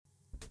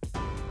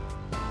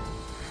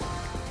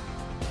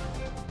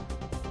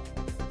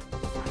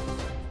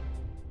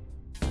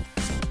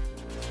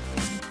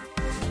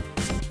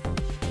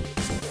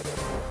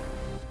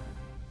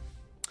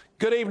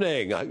Good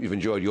evening. I hope you've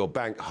enjoyed your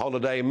Bank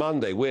Holiday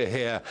Monday. We're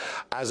here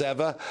as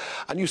ever.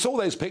 And you saw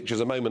those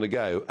pictures a moment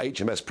ago,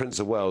 HMS Prince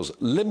of Wales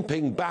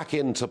limping back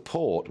into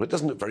port. But it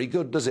doesn't look very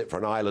good, does it, for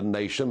an island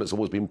nation that's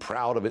always been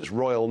proud of its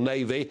Royal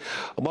Navy?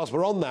 And whilst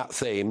we're on that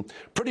theme,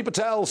 Priti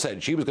Patel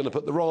said she was going to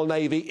put the Royal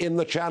Navy in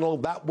the Channel.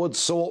 That would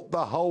sort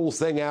the whole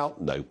thing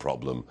out. No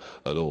problem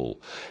at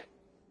all.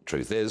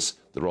 Truth is,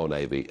 the Royal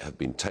Navy have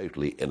been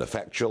totally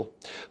ineffectual.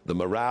 The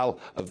morale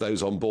of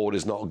those on board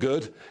is not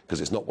good because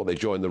it's not what they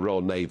joined the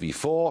Royal Navy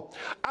for.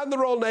 And the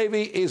Royal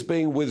Navy is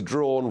being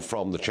withdrawn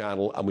from the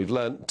Channel. And we've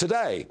learnt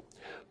today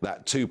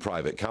that 2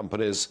 private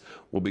companies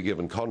will be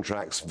given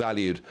contracts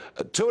valued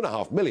at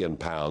 £2.5 million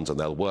and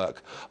they'll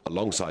work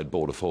alongside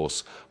Border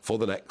Force for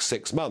the next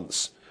 6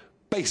 months.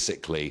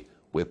 Basically,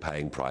 we're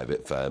paying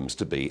private firms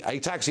to be a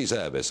taxi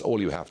service. All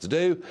you have to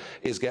do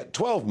is get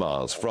 12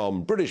 miles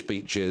from British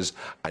beaches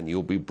and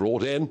you'll be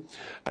brought in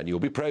and you'll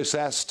be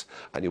processed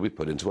and you'll be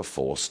put into a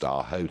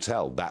 4-star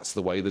hotel. That's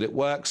the way that it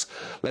works.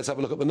 Let's have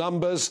a look at the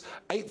numbers.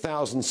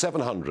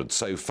 8,700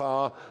 so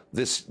far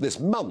this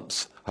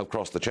month have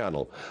crossed the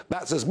Channel.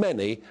 That's as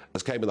many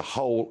as came in the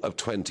whole of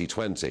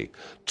 2020.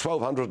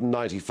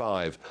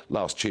 1,295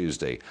 last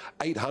Tuesday,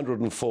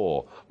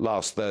 804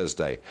 last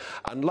Thursday,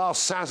 and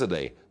last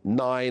Saturday,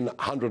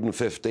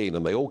 915,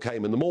 and they all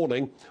came in the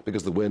morning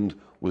because the wind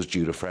was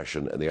due to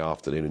freshen in the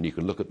afternoon. And you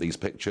can look at these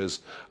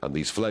pictures and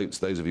these floats,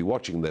 those of you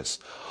watching this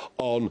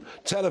on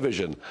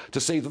television,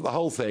 to see that the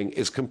whole thing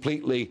is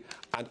completely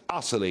and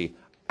utterly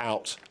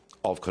out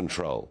of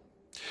control.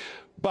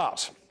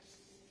 But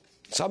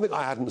something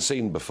I hadn't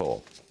seen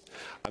before,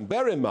 and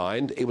bear in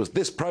mind it was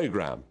this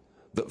programme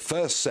that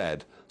first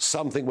said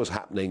something was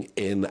happening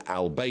in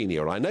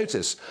Albania. And I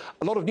notice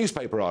a lot of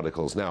newspaper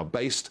articles now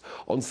based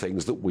on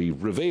things that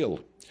we've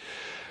revealed.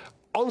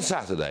 On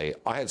Saturday,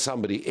 I had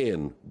somebody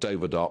in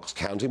Dover Docks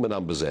counting the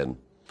numbers in, and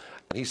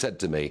he said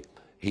to me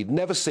he'd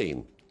never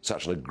seen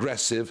such an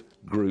aggressive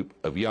group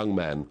of young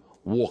men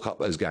walk up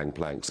those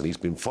gangplanks, and he's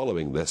been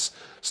following this,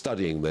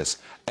 studying this,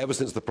 ever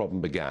since the problem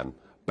began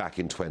back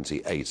in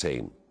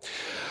 2018.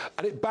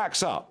 And it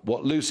backs up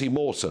what Lucy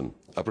Morton,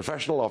 a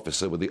professional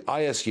officer with the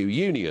ISU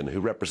union who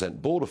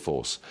represent Border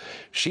Force,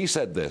 she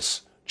said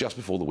this just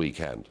before the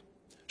weekend.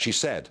 She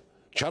said,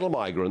 Channel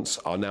migrants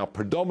are now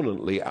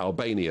predominantly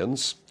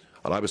Albanians,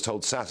 and I was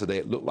told Saturday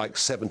it looked like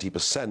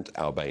 70%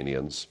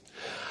 Albanians,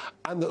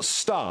 and that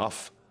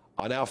staff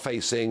are now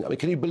facing,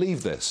 can you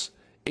believe this,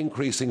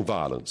 increasing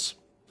violence.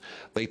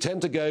 They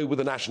tend to go with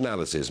the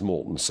nationalities,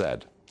 Morton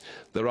said.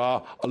 There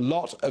are a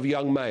lot of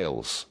young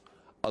males,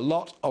 a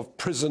lot of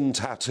prison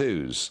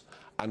tattoos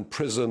and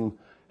prison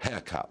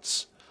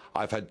haircuts.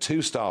 I've had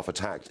 2 staff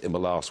attacked in the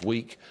last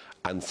week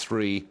and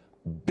 3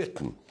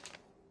 bitten.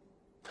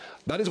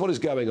 That is what is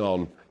going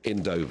on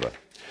in Dover.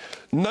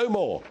 No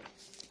more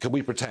can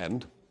we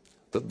pretend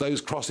that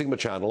those crossing the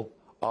Channel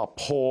are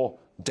poor,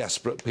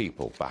 desperate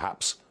people.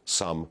 Perhaps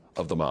some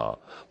of them are.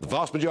 The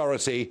vast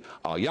majority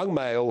are young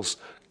males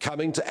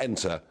coming to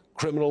enter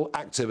criminal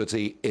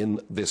activity in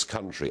this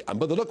country. And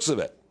by the looks of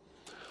it,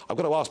 I've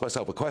got to ask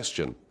myself a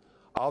question.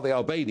 Are the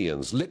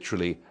Albanians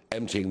literally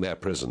emptying their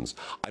prisons?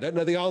 I don't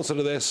know the answer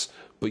to this,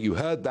 but you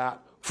heard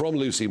that from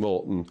Lucy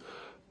Morton.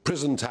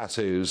 Prison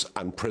tattoos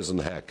and prison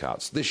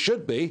haircuts. This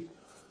should be,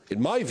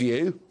 in my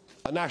view,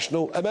 a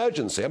national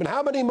emergency.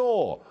 How many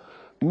more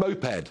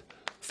moped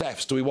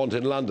thefts do we want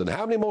in London?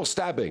 How many more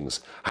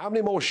stabbings? How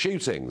many more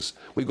shootings?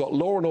 We've got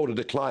law and order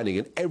declining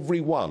in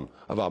every one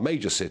of our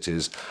major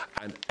cities,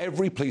 and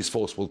every police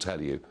force will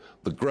tell you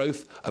the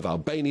growth of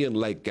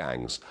Albanian-led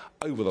gangs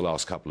over the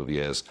last couple of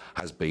years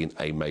has been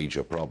a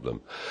major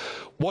problem.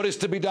 What is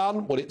to be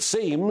done? Well, it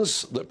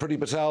seems that Priti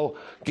Patel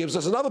gives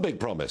us another big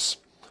promise,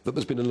 that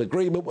there's been an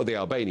agreement with the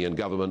Albanian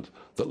government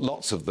that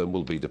lots of them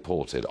will be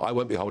deported. I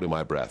won't be holding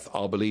my breath.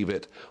 I'll believe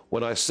it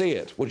when I see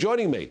it. Well,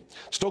 joining me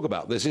to talk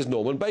about this is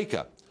Norman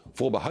Baker,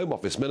 former Home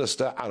Office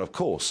Minister and, of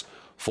course,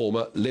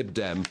 former Lib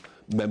Dem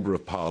Member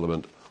of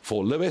Parliament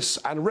for Lewis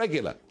and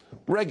regular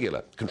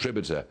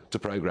contributor to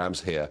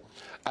programmes here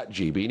at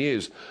GB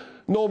News.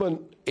 Norman,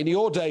 in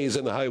your days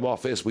in the Home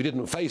Office, we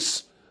didn't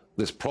face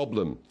this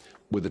problem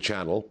with the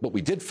Channel, but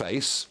we did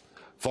face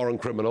foreign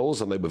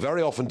criminals, and they were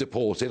very often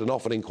deported and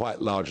often in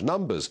quite large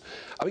numbers.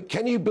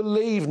 Can you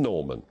believe,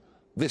 Norman,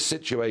 this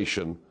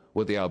situation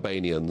with the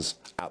Albanians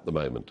at the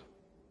moment?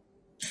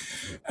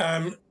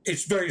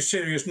 It's very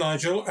serious,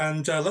 Nigel,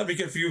 and let me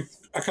give you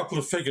a couple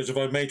of figures, if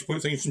I may, to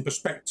put things in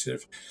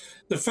perspective.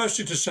 The first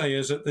thing to say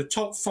is that the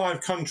top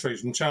 5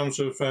 countries in terms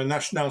of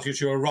nationalities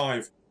who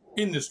arrive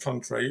in this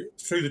country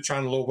through the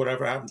Channel or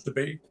whatever it happens to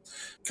be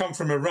come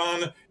from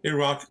Iran,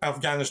 Iraq,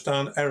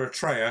 Afghanistan,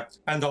 Eritrea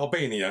and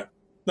Albania.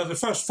 Now, the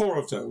first 4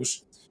 of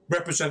those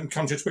represent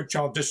countries which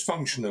are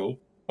dysfunctional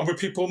and where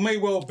people may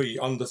well be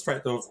under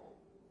threat of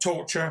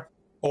torture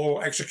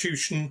or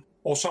execution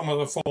or some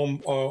other form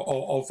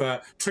of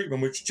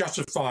treatment which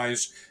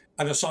justifies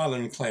an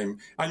asylum claim.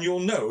 And you'll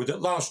know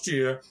that last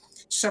year,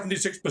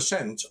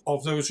 76%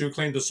 of those who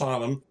claimed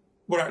asylum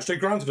were actually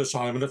granted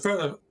asylum, and a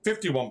further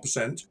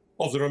 51%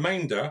 of the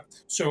remainder,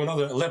 so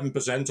another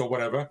 11% or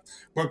whatever,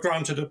 were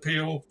granted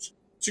appeal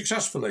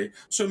successfully.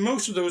 So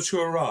most of those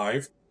who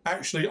arrive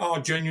actually are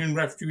genuine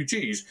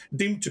refugees,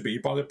 deemed to be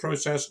by the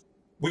process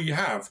we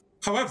have.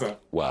 However,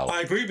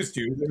 I agree with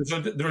you,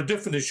 there are a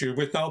different issue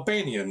with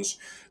Albanians,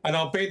 and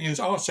Albanians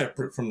are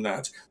separate from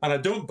that. And I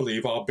don't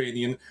believe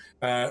Albanian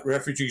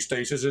refugee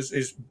status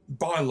is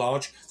by and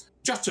large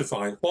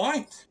justified.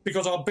 Why?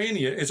 Because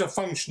Albania is a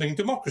functioning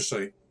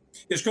democracy.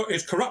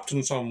 It's corrupt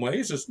in some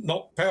ways, it's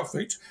not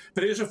perfect,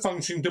 but it is a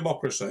functioning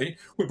democracy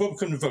where people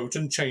can vote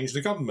and change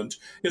the government.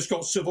 It's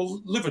got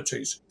civil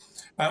liberties.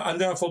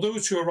 And therefore,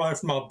 those who arrive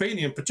from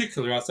Albania in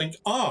particular, I think,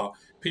 are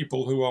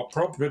people who are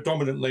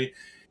predominantly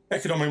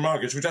economic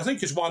migrants, which I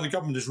think is why the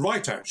government is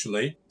right,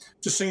 actually,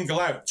 to single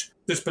out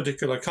this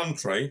particular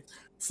country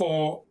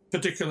for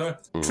particular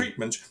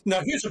treatment.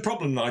 Now, here's the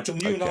problem, Nigel,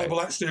 and you and I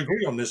will actually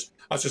agree on this.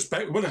 I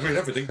suspect we won't agree on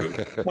everything,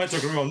 but might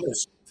agree on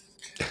this.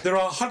 There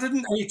are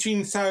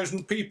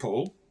 118,000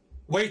 people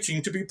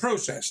waiting to be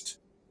processed.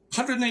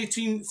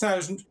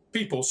 118,000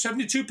 people,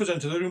 72%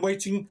 of them have been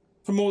waiting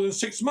for more than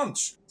 6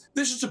 months.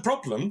 This is a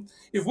problem.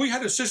 If we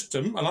had a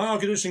system, and I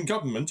argue this in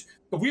government,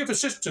 if we have a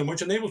system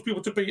which enables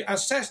people to be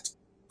assessed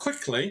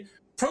quickly,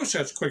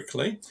 processed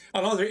quickly,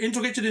 and either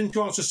integrated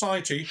into our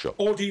society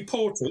or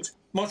deported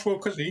much more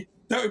quickly,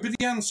 that would be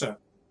the answer.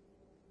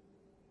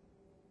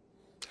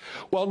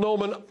 Well,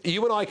 Norman,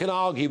 you and I can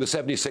argue the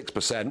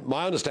 76%.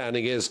 My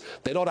understanding is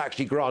they're not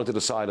actually granted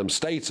asylum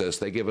status.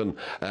 They're given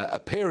a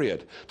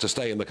period to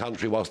stay in the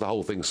country whilst the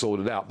whole thing's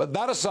sorted out. But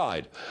that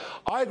aside,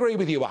 I agree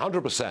with you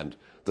 100%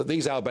 that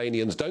these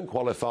Albanians don't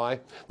qualify.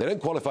 They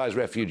don't qualify as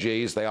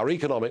refugees. They are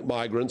economic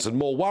migrants. And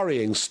more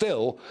worrying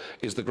still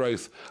is the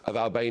growth of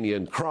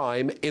Albanian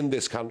crime in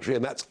this country,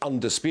 and that's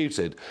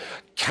undisputed.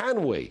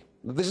 Can we,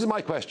 this is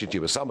my question to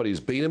you as somebody who's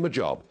been in a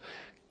job,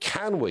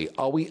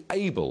 are we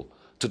able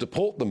to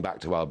deport them back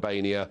to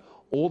Albania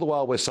all the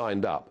while we're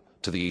signed up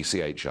to the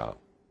ECHR?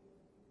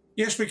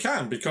 Yes, we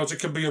can, because it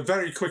can be a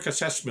very quick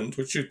assessment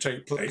which should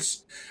take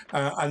place,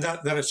 and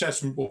that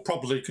assessment will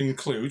probably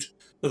conclude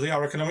that they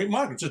are economic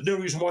migrants. There's no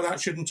reason why that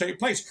shouldn't take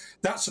place.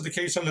 That's the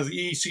case under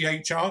the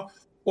ECHR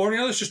or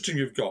any other system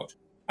you've got.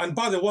 And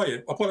by the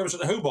way, when I was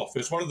at the Home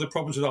Office, one of the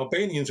problems with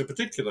Albanians in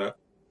particular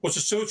was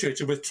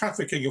associated with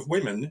trafficking of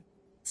women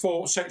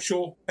for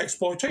sexual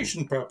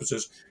exploitation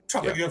purposes,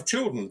 trafficking of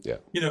children.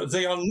 You know,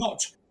 they are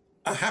not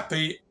a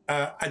happy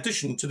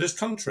addition to this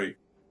country.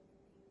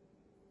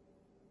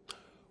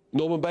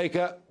 Norman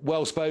Baker,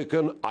 well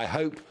spoken. I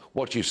hope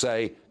what you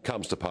say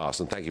comes to pass.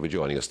 And thank you for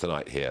joining us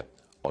tonight here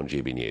on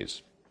GB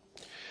News.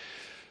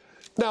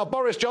 Now,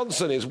 Boris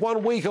Johnson is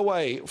 1 week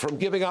away from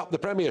giving up the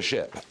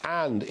premiership,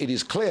 and it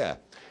is clear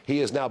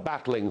he is now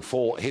battling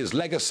for his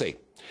legacy.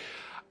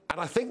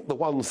 And I think the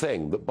one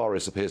thing that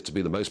Boris appears to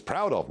be the most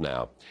proud of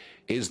now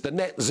is the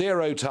net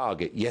zero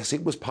target. Yes,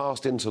 it was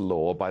passed into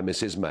law by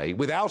Mrs May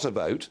without a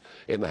vote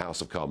in the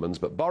House of Commons,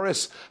 but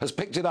Boris has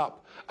picked it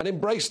up and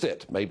embraced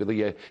it.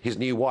 Maybe his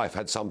new wife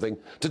had something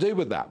to do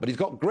with that. But he's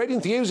got great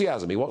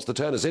enthusiasm. He wants to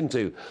turn us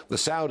into the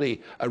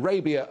Saudi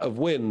Arabia of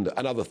wind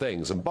and other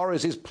things. And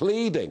Boris is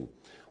pleading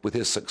with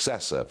his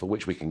successor, for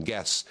which we can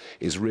guess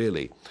is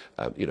really,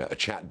 a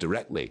chat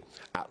directly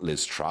at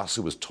Liz Truss,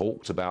 who has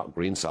talked about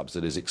green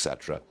subsidies,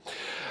 etc.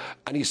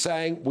 And he's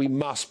saying we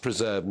must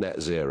preserve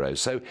net zero.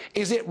 So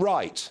is it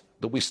right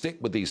that we stick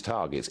with these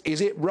targets?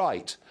 Is it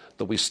right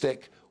that we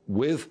stick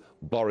with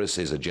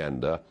Boris's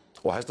agenda?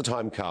 Or has the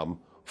time come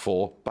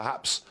for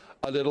perhaps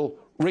a little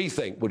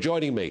rethink? Well,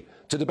 joining me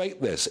to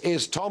debate this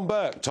is Tom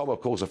Burke. Tom,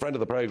 of course, a friend of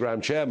the programme,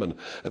 chairman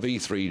of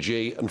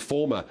E3G and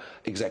former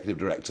executive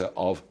director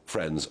of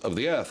Friends of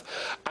the Earth.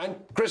 And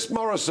Chris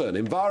Morrison,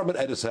 environment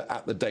editor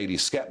at the Daily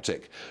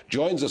Sceptic,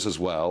 joins us as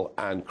well.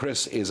 And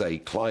Chris is a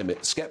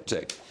climate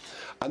skeptic.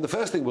 And the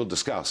first thing we'll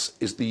discuss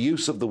is the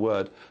use of the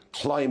word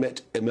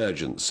climate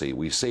emergency.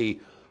 We see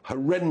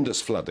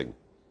horrendous flooding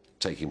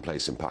taking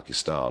place in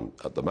Pakistan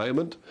at the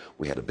moment.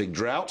 We had a big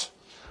drought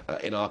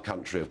in our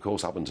country, of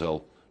course, up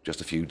until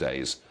just a few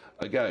days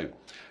ago.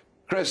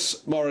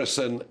 Chris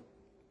Morrison,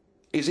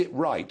 is it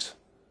right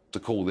to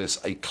call this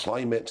a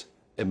climate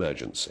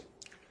emergency?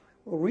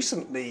 Well,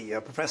 recently,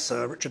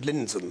 Professor Richard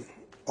Lindzen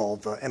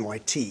of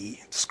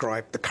MIT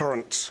described the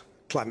current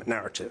climate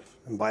narrative,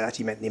 and by that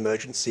he meant the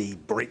emergency,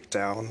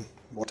 breakdown,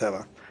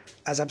 whatever,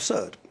 as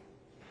absurd.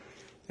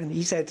 And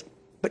he said,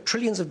 but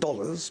trillions of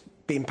dollars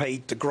being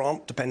paid to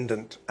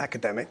grant-dependent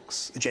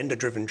academics,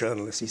 agenda-driven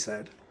journalists, he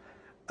said,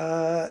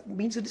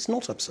 means that it's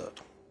not absurd.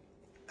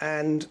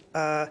 And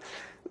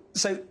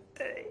so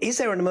is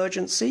there an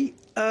emergency?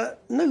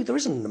 No, there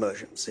isn't an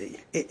emergency.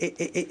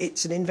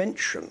 It's an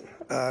invention.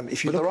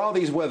 But there are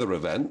these weather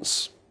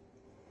events,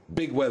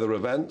 big weather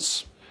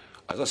events,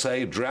 as I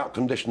say, drought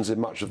conditions in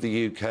much of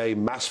the UK,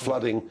 mass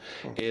flooding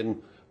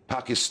in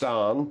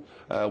Pakistan.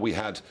 We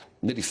had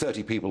nearly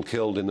 30 people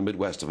killed in the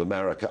Midwest of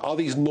America. Are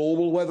these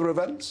normal weather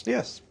events?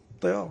 Yes,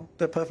 they are.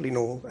 They're perfectly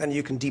normal. And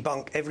you can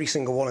debunk every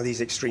single one of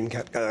these extreme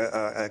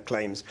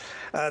claims.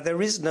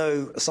 There is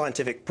no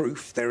scientific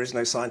proof. There is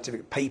no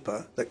scientific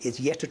paper that is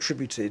yet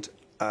attributed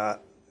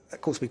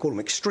of course we call them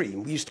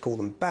extreme. We used to call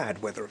them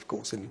bad weather, of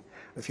course,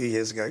 a few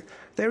years ago.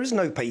 There is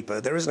no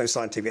paper, there is no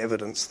scientific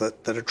evidence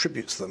that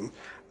attributes them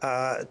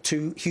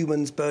to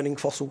humans burning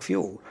fossil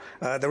fuel.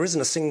 There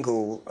isn't a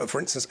single, for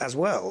instance, as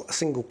well, a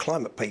single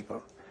climate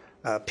paper,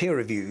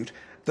 peer-reviewed,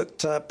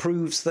 that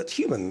proves that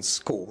humans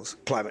cause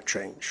climate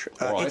change.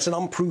 Right. It's an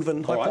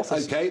unproven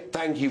hypothesis. Right. OK,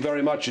 thank you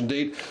very much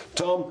indeed.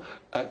 Tom,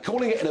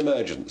 calling it an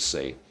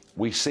emergency,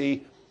 we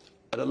see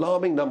an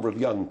alarming number of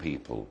young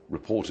people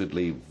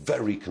reportedly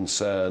very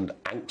concerned,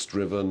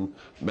 angst-driven,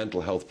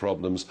 mental health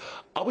problems.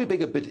 Are we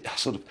being a bit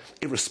sort of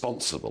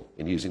irresponsible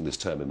in using this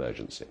term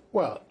emergency?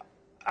 Well,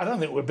 I don't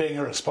think we're being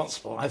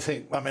irresponsible. I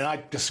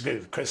disagree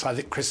with Chris. I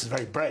think Chris is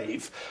very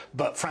brave.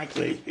 But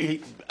frankly,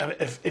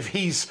 if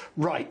he's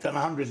right, then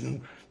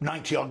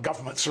 190-odd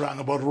governments around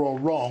the world are all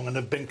wrong and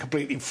have been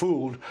completely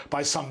fooled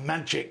by some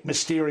magic,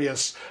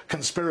 mysterious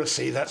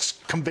conspiracy that's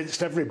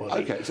convinced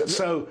everybody. OK,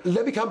 so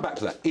let me come back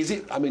to that. Do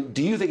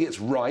you think it's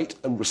right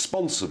and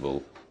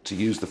responsible to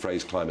use the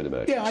phrase climate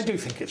emergency? Yeah, I do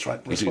think it's right.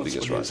 You do think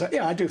it's right?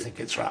 Yeah, I do think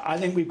it's right. I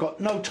think we've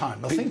got no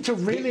time. I think to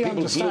really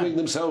understand... People gluing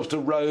themselves to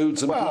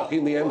roads and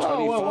blocking the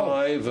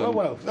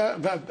M25.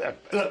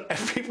 Look,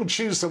 if people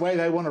choose the way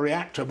they want to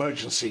react to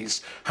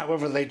emergencies,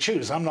 however they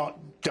choose, I'm not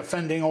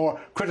defending or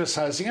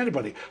criticising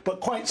anybody. But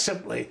quite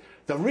simply,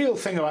 the real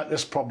thing about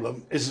this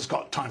problem is it's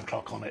got a time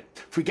clock on it.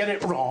 If we get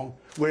it wrong,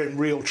 we're in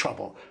real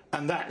trouble.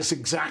 And that is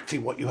exactly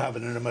what you have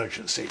in an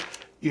emergency.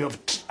 You have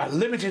a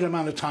limited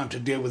amount of time to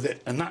deal with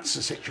it, and that's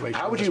the situation.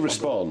 How would you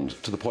respond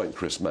to the point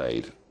Chris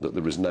made that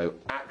there is no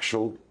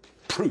actual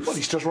proof? Well,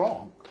 he's just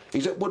wrong.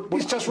 He's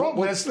just wrong.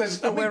 Where is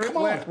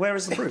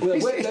the proof?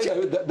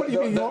 What do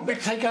you mean? You want me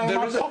to take it out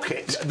of my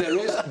pocket?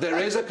 There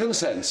is a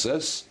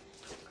consensus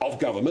of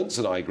governments,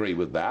 and I agree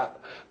with that.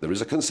 There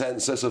is a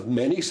consensus of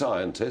many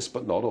scientists,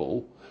 but not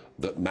all,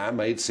 that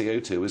man-made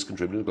CO2 is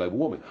contributing to global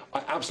warming.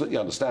 I absolutely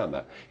understand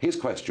that. His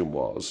question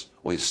was,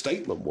 or his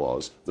statement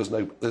was, there's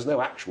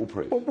no actual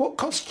proof. Well, what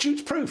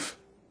constitutes proof?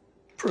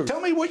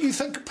 Tell me what you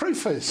think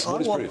proof is.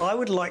 I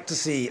would like to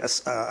see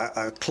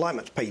a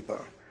climate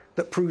paper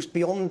that proves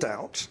beyond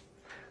doubt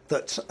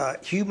that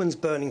humans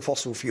burning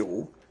fossil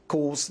fuel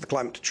cause the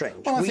climate to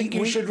change. Well, I think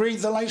you should read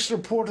the latest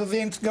report of the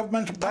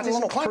Intergovernmental Panel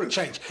on Climate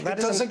Change. That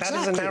is a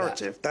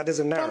narrative. That is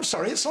a narrative. I'm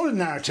sorry, it's not a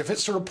narrative.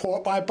 It's a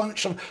report by a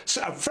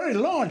very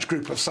large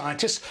group of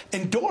scientists,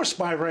 endorsed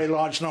by a very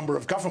large number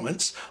of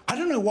governments. I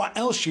don't know what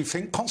else you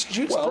think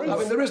constitutes proof.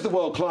 Well, there is the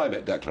World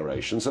Climate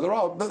Declaration, so there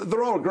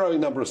are a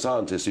growing number of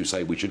scientists who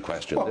say we should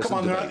question this.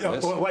 Come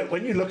on, wait.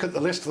 When you look at the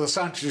list of the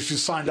scientists who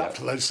signed up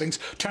to those things,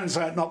 turns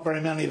out not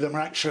very many of them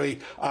are actually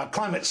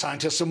climate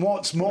scientists. And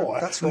what's more,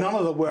 none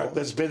of the work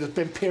that's been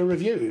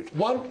peer-reviewed.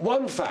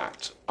 One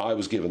fact I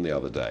was given the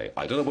other day,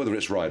 I don't know whether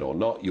it's right or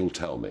not, you'll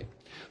tell me,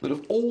 that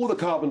of all the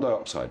carbon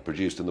dioxide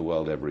produced in the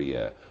world every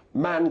year,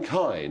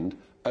 mankind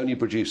only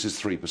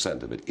produces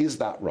 3% of it. Is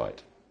that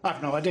right? I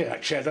have no idea,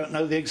 actually. I don't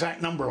know the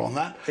exact number on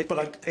that.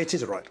 It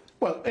is right.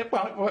 Well,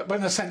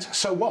 in a sense,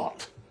 so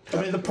what?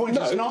 I mean, the point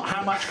is not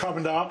how much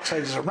carbon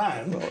dioxide is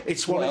around,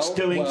 it's what it's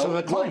doing to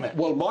the climate.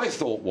 Well, my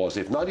thought was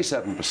if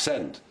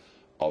 97%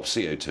 of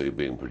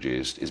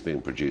CO2 is being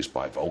produced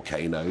by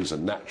volcanoes,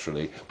 and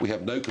naturally we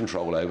have no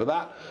control over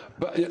that.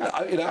 But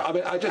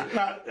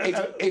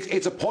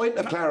it's a point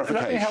of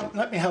clarification.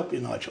 Let me help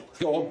you, Nigel.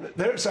 Go on.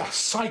 There's a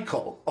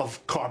cycle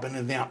of carbon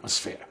in the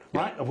atmosphere,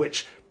 right? Of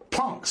which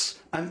plants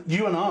and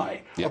you and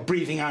I are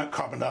breathing out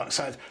carbon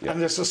dioxide,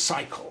 and there's a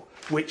cycle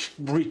which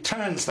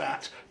returns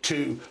that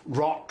to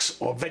rocks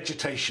or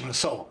vegetation and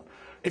so on.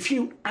 If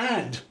you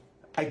add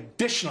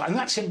additional, and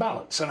that's in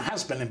balance, and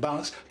has been in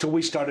balance till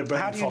we started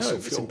burning fossil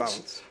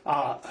fuels. How do you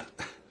know it's in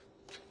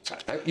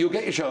balance? You'll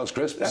get your chance,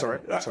 Chris. Sorry.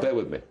 Bear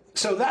with me.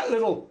 So that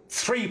little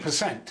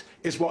 3%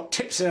 is what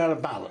tips it out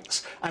of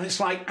balance. And it's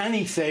like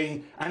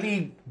anything,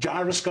 any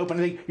gyroscope,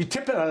 anything, you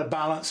tip it out of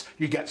balance,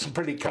 you get some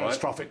pretty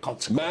catastrophic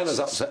consequences. Man has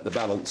upset the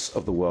balance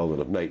of the world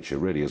and of nature,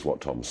 really, is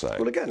what Tom's saying.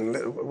 Well, again,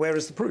 where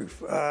is the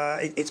proof?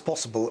 It's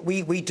possible.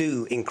 We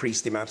do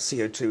increase the amount of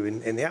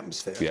CO2 in the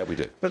atmosphere. Yeah, we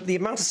do. But the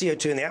amount of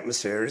CO2 in the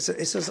atmosphere is at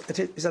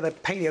a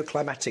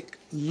paleoclimatic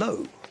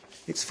low.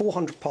 It's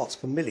 400 parts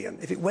per million.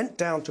 If it went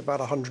down to about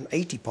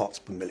 180 parts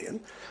per million,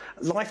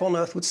 life on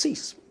Earth would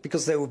cease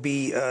because there wouldn't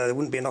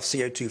be enough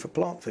CO2 for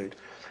plant food.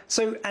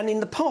 So, and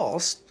in the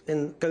past,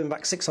 going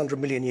back 600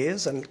 million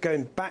years and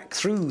going back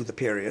through the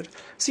period,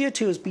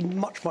 CO2 has been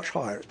much, much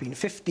higher. It's been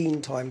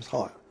 15 times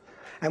higher.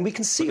 And we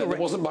can see there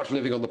wasn't much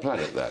living on the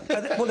planet then.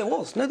 Well, there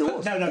was. No, there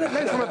was. No.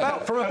 From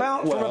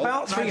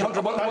about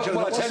 300.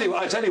 Well,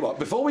 I tell you what.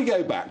 Before we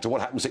go back to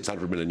what happened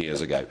 600 million years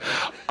ago,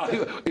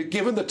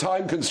 given the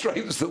time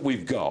constraints that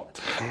we've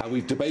got, and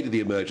we've debated the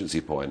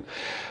emergency point.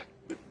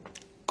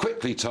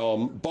 Quickly,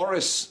 Tom.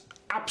 Boris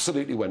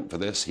absolutely went for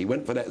this. He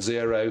went for net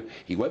zero.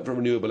 He went for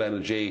renewable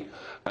energy.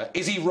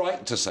 Is he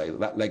right to say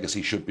that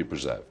legacy should be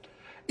preserved?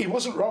 He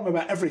wasn't wrong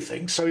about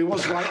everything, so he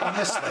was right on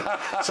this thing.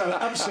 So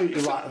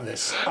absolutely right on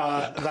this.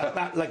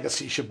 That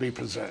legacy should be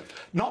preserved.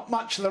 Not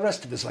much of the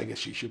rest of his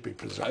legacy should be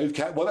preserved.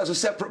 Okay, well, that's a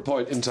separate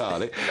point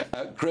entirely.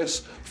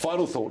 Chris,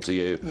 final thought to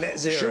you. Net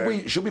zero.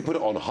 Should we put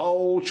it on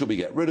hold? Should we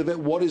get rid of it?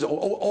 What is it?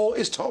 Or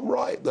is Tom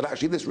right that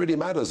actually this really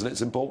matters and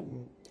it's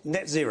important?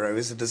 Net zero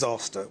is a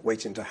disaster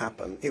waiting to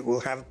happen. It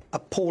will have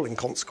appalling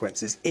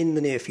consequences in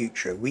the near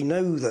future. We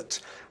know that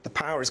the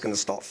power is going to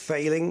start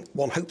failing.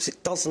 One hopes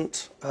it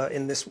doesn't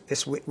in this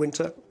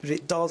winter, but if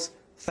it does,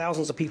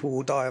 thousands of people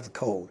will die of the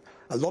cold.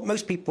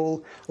 Most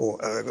people, or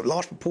a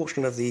large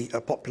proportion of the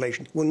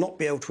population, will not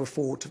be able to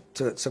afford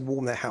to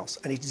warm their house.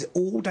 And it is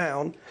all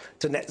down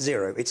to net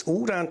zero. It's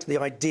all down to the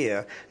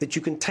idea that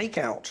you can take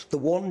out the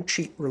one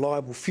cheap,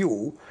 reliable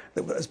fuel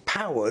that has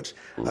powered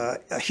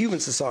a human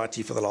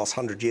society for the last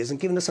 100 years and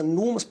given us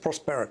enormous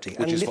prosperity.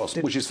 Which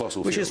is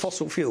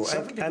fossil fuel.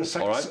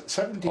 76%. All right.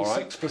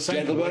 76%.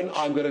 Gentlemen,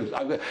 I'm going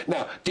to...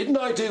 Now, didn't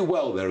I do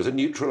well there as a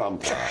neutral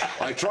umpire?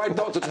 I tried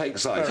not to take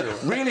sides.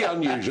 Really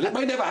unusual. It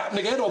may never happen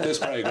again on this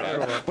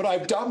programme, but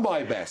I've done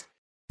my best.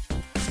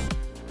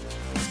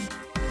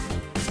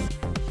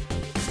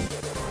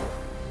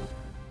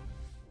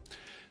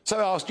 So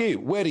I asked you,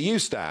 where do you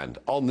stand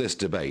on this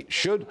debate?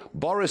 Should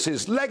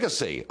Boris's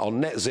legacy on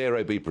net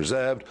zero be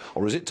preserved,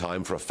 or is it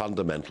time for a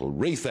fundamental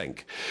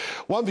rethink?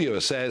 One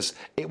viewer says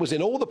it was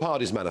in all the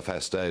parties'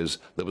 manifestos,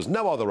 there was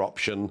no other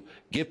option,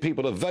 give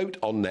people a vote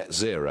on net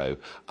zero,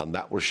 and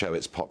that will show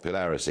its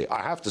popularity.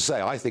 I have to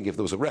say, I think if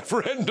there was a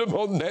referendum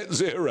on net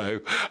zero,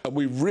 and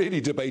we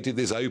really debated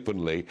this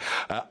openly,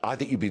 I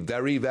think you'd be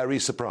very, very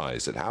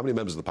surprised at how many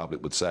members of the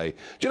public would say,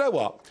 do you know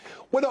what?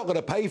 We're not going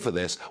to pay for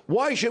this.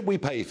 Why should we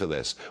pay for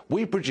this?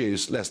 We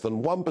produce less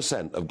than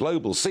 1% of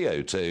global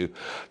CO2.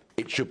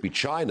 It should be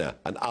China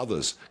and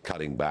others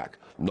cutting back,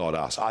 not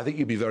us. I think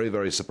you'd be very,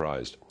 very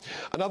surprised.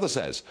 Another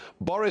says,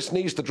 Boris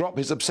needs to drop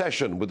his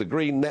obsession with the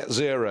green net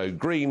zero,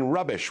 green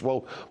rubbish.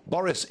 Well,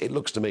 Boris, it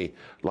looks to me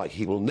like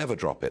he will never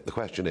drop it. The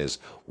question is,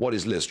 what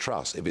is Liz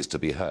Truss, if it's to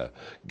be her,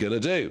 going to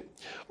do?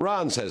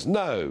 Ryan says,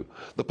 no,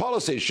 the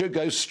policies should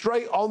go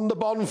straight on the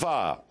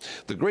bonfire.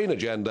 The green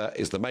agenda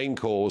is the main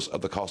cause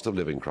of the cost of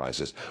living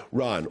crisis.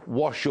 Ryan,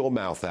 wash your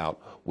mouth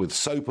out with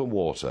soap and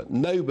water.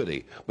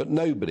 Nobody, but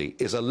nobody,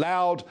 is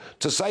allowed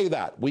to say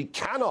that. We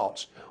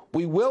cannot.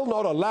 We will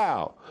not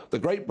allow the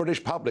great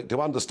British public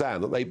to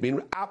understand that they've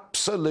been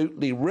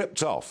absolutely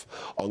ripped off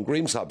on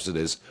green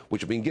subsidies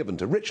which have been given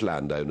to rich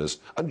landowners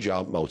and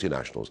giant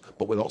multinationals.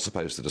 But we're not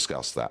supposed to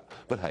discuss that.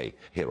 But hey,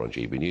 here on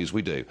GB News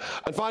we do.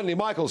 And finally,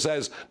 Michael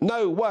says,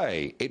 no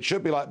way, it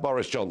should be like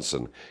Boris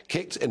Johnson,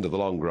 kicked into the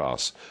long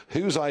grass.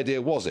 Whose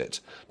idea was it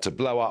to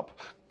blow up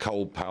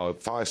coal-powered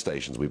fire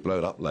stations? We've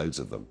blown up loads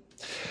of them.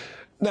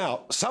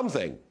 Now,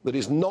 something that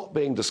is not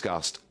being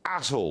discussed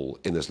at all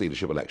in this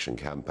leadership election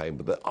campaign,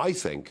 but that I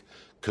think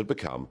could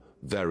become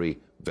very,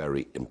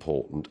 very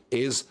important,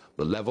 is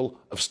the level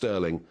of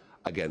sterling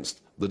against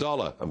the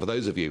dollar. And for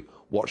those of you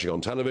watching on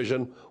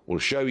television, we'll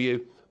show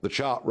you the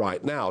chart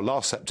right now.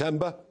 Last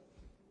September,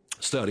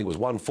 sterling was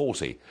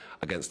 140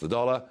 against the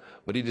dollar,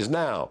 but it is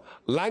now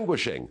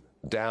languishing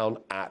down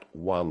at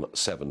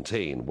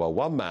 117. Well,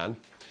 one man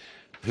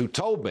who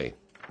told me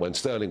when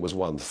sterling was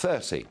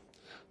 130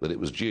 that it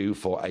was due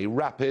for a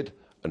rapid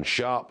and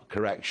sharp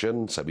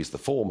correction, so he's the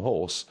form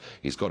horse,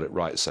 he's got it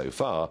right so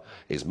far,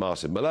 is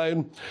Martin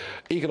Malone,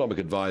 economic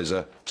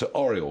advisor to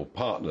Oriel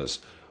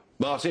Partners.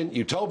 Martin,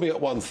 you told me at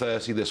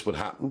 1:30 this would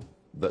happen,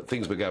 that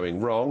things were going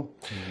wrong.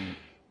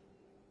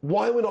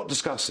 Why are we not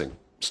discussing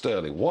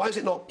sterling? Why is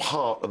it not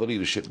part of the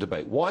leadership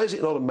debate? Why is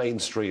it not a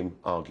mainstream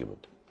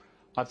argument?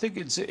 I think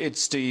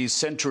it's the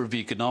centre of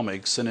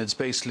economics, and it's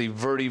basically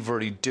very,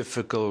 very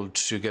difficult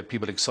to get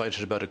people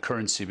excited about a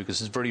currency because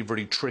it's very,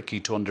 very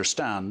tricky to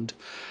understand.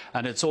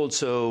 And it's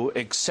also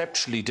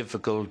exceptionally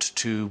difficult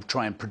to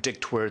try and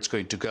predict where it's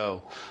going to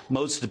go.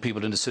 Most of the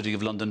people in the City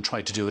of London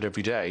try to do it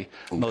every day.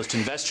 Most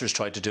investors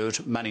try to do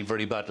it, many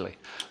very badly.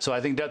 So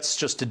I think that's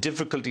just the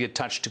difficulty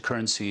attached to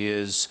currency,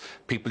 is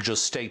people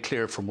just stay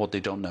clear from what they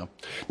don't know.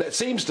 Now, it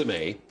seems to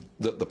me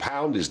that the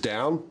pound is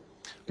down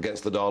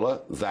against the dollar,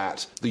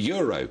 that the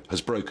euro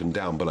has broken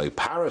down below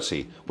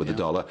parity with the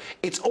dollar.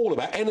 It's all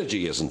about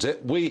energy, isn't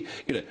it?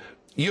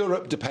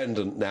 Europe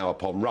dependent now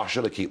upon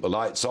Russia to keep the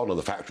lights on and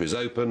the factories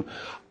open.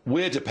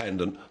 We're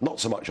dependent not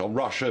so much on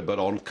Russia, but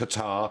on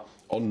Qatar,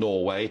 on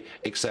Norway,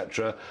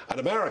 etc. And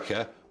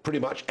America, pretty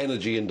much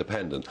energy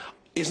independent.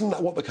 Isn't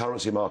that what the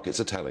currency markets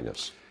are telling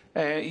us?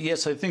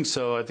 Yes, I think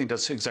so. I think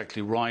that's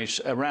exactly right.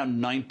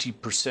 Around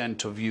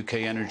 90% of UK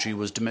energy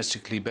was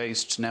domestically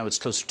based. Now it's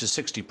closer to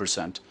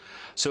 60%.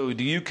 So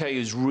the UK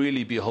is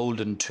really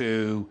beholden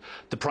to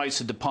the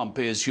price at the pump.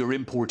 Is you're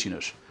importing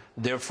it.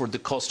 Therefore, the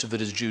cost of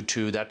it is due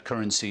to that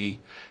currency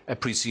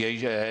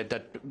appreciation,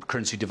 that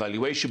currency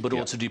devaluation, but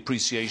also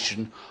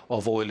depreciation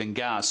of oil and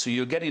gas. So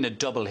you're getting a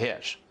double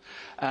hit.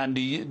 And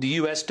the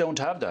US don't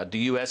have that. The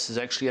US has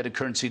actually had a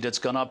currency that's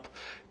gone up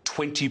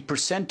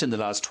 20% in the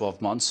last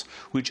 12 months,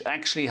 which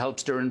actually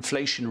helps their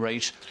inflation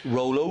rate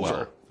roll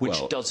over,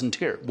 which doesn't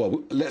here.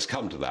 Well, let's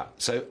come to that.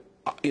 So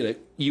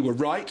you were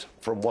right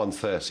from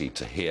 130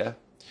 to here.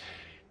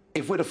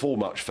 If we're to fall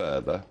much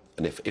further,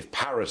 and if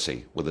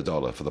parity with the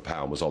dollar for the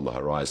pound was on the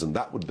horizon,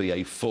 that would be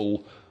a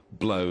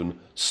full-blown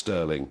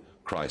sterling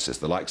crisis,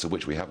 the likes of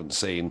which we haven't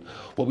seen.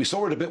 Well, we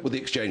saw it a bit with the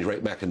exchange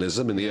rate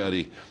mechanism in the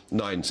early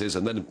 90s,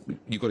 and then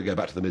you've got to go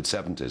back to the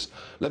mid-70s.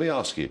 Let me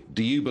ask you,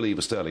 do you believe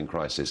a sterling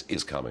crisis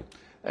is coming?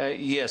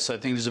 Yes, I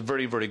think there's a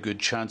very, very good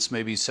chance,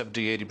 maybe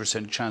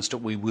 70-80% chance that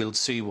we will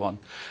see one.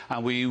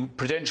 And we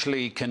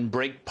potentially can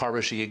break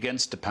parity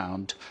against the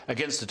pound,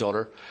 against the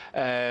dollar,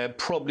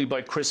 probably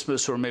by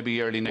Christmas or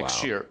maybe early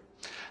next year.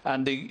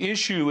 And the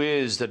issue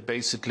is that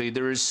basically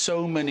there is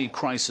so many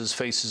crises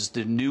faces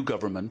the new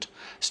government,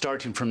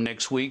 starting from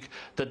next week,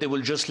 that they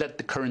will just let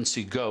the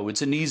currency go.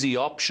 It's an easy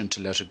option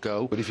to let it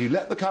go. But if you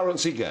let the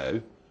currency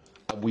go,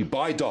 and we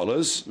buy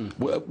dollars,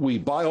 we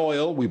buy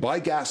oil, we buy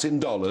gas in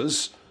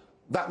dollars,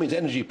 that means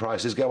energy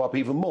prices go up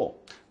even more.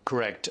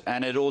 Correct.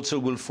 And it also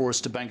will force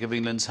the Bank of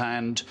England's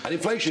hand. And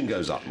inflation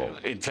goes up more.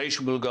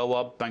 Inflation will go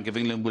up. Bank of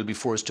England will be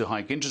forced to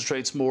hike interest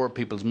rates more.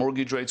 People's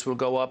mortgage rates will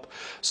go up.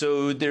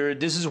 So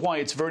this is why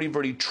it's very,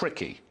 very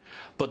tricky.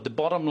 But the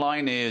bottom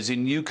line is,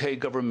 in UK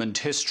government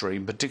history,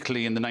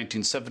 particularly in the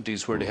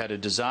 1970s, where they had a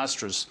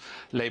disastrous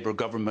Labour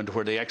government,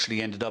 where they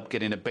actually ended up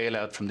getting a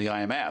bailout from the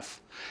IMF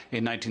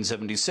in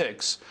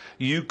 1976,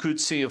 you could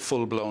see a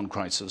full-blown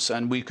crisis.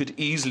 And we could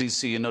easily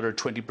see another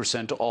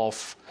 20%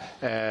 off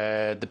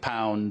the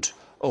pound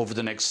over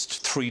the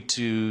next 3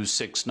 to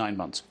 6, 9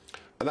 months.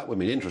 And that would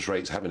mean interest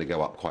rates having to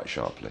go up quite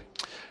sharply.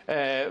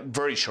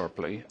 Very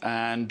sharply.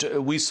 And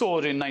we saw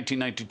it in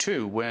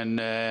 1992 when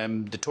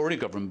the Tory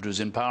government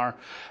was in power.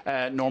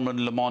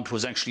 Norman Lamont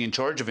was actually in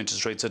charge of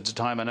interest rates at the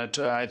time, and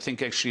I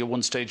think actually at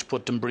one stage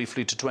put them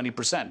briefly to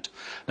 20%.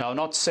 Now, I'm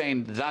not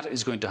saying that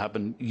is going to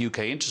happen UK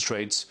interest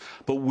rates,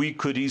 but we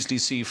could easily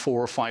see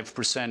 4 or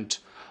 5%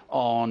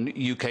 on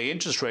UK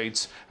interest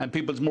rates, and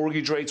people's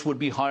mortgage rates would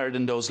be higher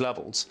than those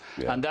levels.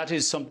 Yeah. And that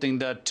is something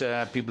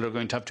that people are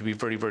going to have to be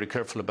very, very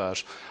careful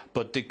about.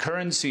 But the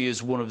currency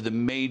is one of the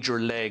major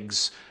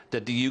legs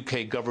that the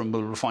UK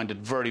government will find it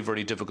very,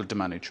 very difficult to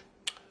manage.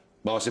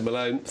 Martin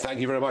Malone, thank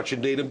you very much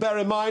indeed. And bear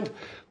in mind,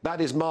 that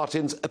is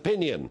Martin's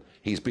opinion.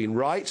 He's been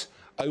right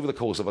over the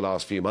course of the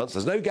last few months.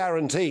 There's no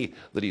guarantee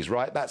that he's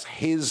right. That's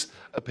his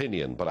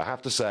opinion. But I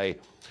have to say,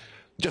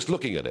 just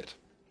looking at it,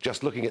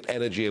 just looking at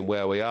energy and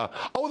where we are.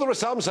 Oh, there are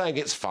some saying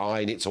it's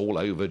fine, it's all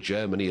over.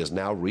 Germany has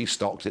now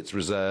restocked its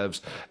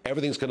reserves.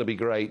 Everything's going to be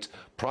great.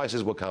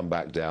 Prices will come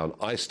back down.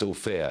 I still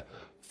fear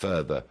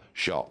further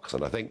shocks.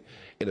 And I think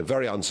in a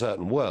very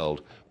uncertain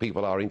world,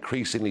 people are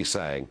increasingly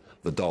saying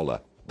the dollar,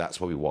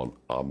 that's where we want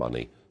our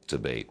money to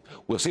be.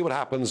 We'll see what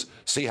happens,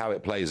 see how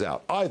it plays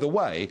out. Either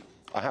way,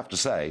 I have to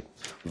say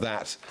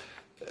that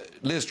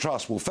Liz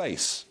Truss will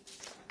face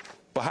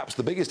perhaps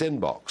the biggest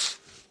inbox,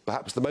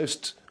 perhaps the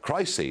most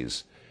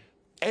crises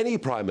any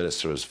Prime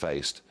Minister has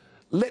faced,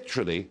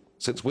 literally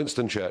since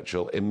Winston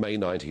Churchill in May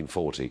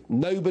 1940.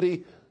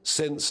 Nobody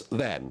since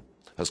then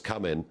has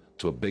come in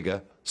to a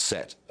bigger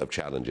set of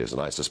challenges,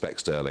 and I suspect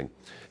Sterling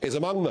is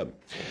among them.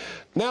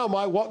 Now,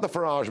 my What the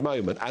Farage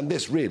moment, and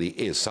this really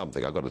is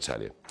something I've got to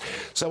tell you.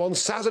 So on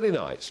Saturday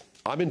night,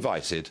 I'm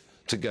invited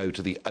to go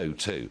to the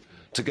O2,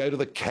 to go to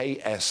the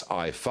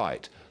KSI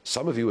fight.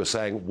 Some of you are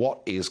saying,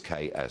 what is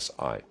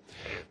KSI?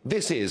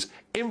 This is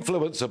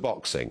influencer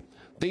boxing.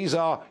 These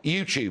are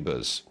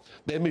YouTubers,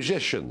 they're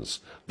musicians,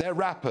 they're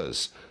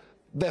rappers.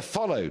 They're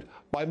followed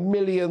by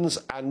millions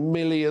and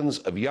millions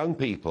of young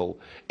people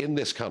in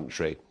this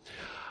country.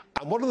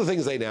 And one of the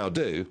things they now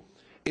do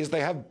is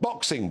they have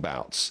boxing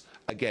bouts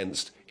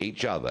against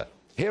each other.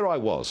 Here I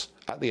was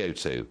at the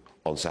O2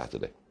 on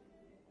Saturday.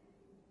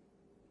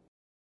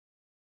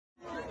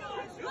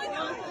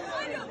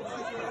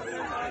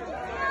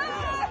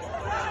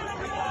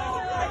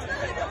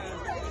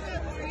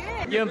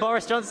 You and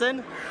Boris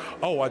Johnson?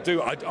 Oh, I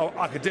do.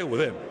 I could deal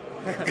with him.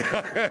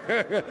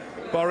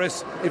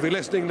 Boris, if you're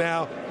listening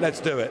now,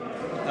 let's do it.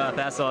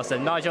 That's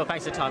awesome. Nigel,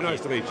 thanks for talking.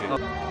 Nice to meet you.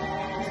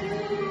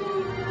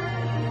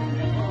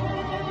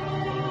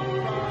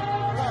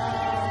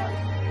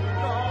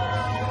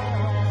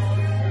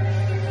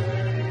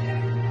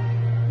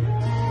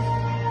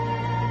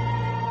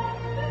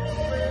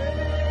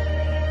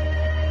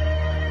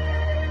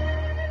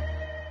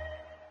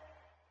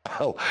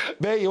 Well,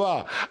 there you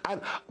are.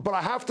 But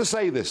I have to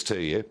say this to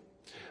you.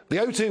 The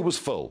O2 was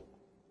full.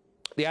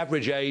 The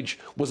average age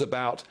was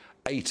about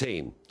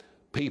 18.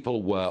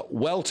 People were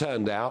well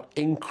turned out,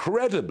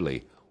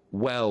 incredibly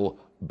well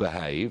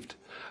behaved.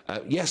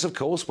 Yes, of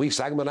course, we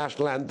sang the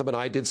national anthem, and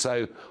I did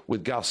so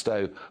with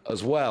gusto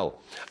as well.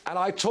 And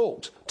I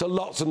talked to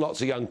lots and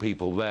lots of young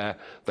people there.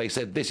 They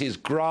said this is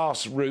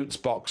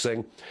grassroots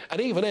boxing. And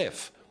even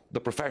if the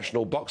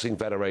professional boxing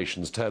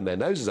federations turn their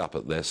noses up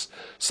at this,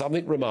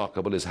 something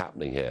remarkable is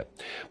happening here.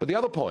 But the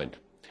other point,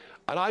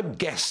 and I'm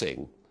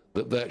guessing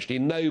that virtually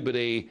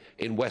nobody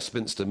in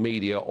Westminster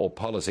media or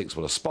politics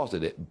will have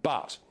spotted it,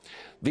 but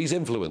these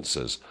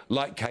influencers,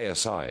 like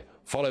KSI,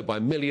 followed by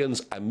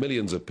millions and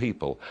millions of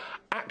people,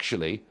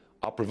 actually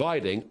are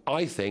providing,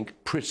 I think,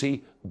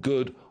 pretty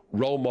good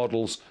role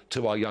models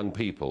to our young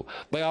people.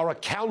 They are a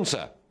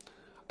counter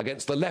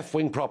against the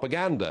left-wing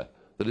propaganda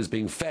that is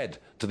being fed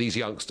to these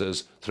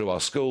youngsters through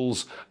our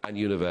schools and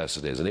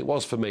universities. And it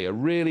was, for me, a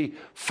really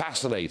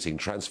fascinating,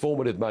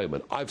 transformative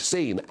moment. I've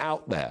seen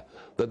out there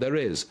that there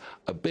is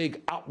a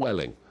big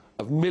upwelling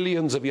of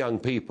millions of young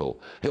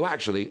people who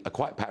actually are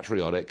quite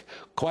patriotic,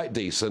 quite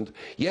decent.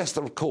 Yes,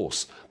 of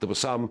course, there were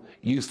some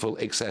youthful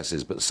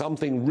excesses, but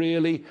something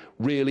really,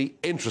 really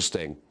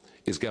interesting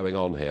is going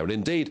on here. And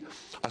indeed,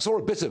 I saw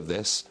a bit of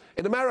this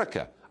in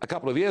America a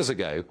couple of years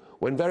ago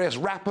when various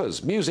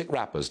rappers, music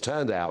rappers,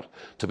 turned out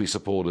to be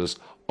supporters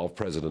of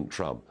President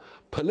Trump.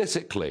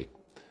 Politically,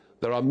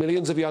 there are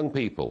millions of young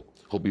people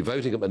who'll be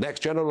voting at the next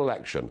general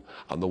election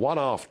and the one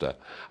after,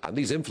 and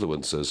these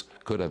influencers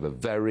could have a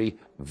very,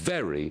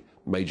 very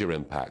major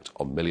impact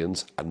on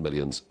millions and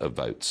millions of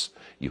votes.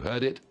 You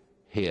heard it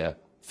here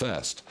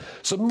first.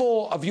 Some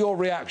more of your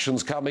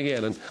reactions coming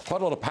in, and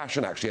quite a lot of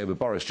passion actually over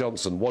Boris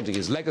Johnson wanting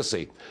his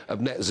legacy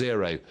of net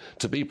zero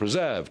to be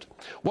preserved.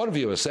 One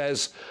viewer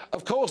says,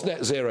 of course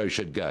net zero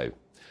should go.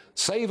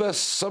 Save us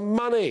some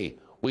money.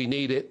 We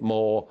need it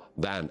more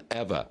than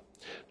ever.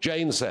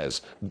 Jane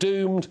says,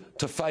 doomed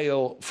to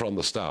fail from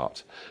the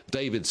start.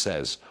 David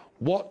says,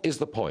 what is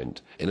the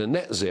point in a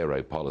net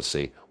zero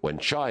policy when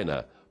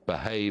China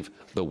behave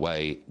the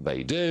way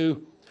they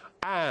do?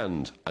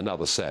 And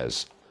another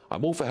says,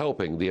 I'm all for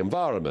helping the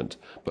environment,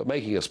 but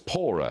making us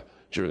poorer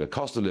during a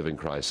cost of living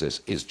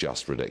crisis is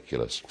just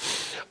ridiculous.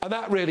 And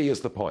that really is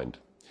the point.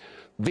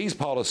 These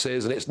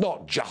policies, and it's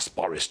not just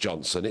Boris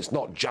Johnson, it's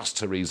not just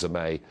Theresa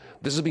May,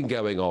 this has been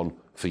going on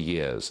for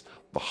years.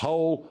 The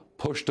whole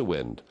push to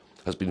wind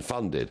has been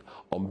funded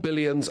on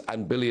billions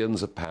and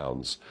billions of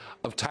pounds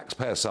of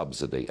taxpayer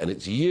subsidy, and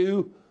it's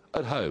you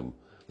at home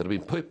that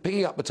have been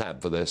picking up the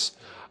tab for this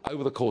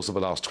over the course of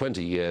the last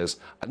 20 years,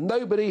 and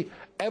nobody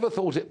ever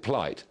thought it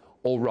polite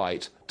or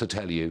right to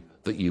tell you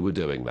that you were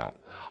doing that.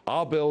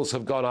 Our bills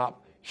have gone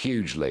up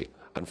hugely,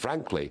 and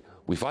frankly,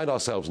 we find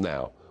ourselves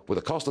now with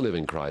a cost of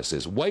living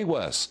crisis way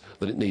worse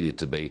than it needed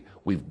to be.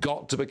 We've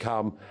got to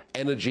become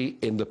energy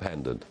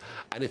independent.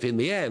 And if in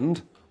the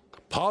end,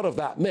 part of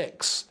that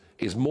mix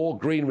is more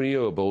green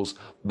renewables,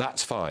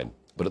 that's fine.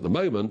 But at the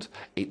moment,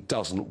 it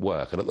doesn't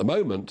work. And at the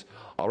moment,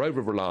 our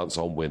over-reliance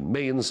on wind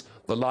means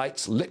the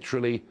lights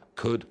literally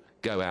could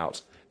go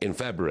out in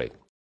February.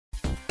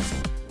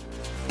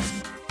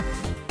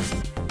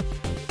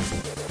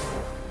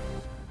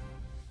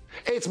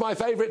 It's my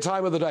favourite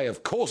time of the day.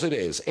 Of course it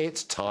is.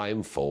 It's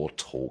time for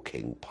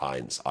Talking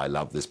Pints. I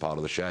love this part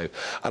of the show,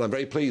 and I'm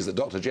very pleased that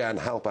Dr. Jan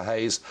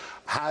Halper-Hayes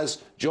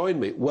has joined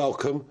me.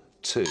 Welcome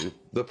to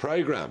the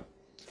programme.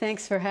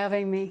 Thanks for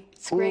having me.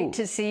 It's great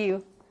to see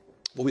you.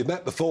 Well, we've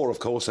met before, of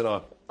course,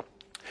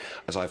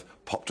 as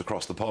I've popped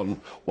across the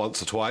pond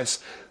once or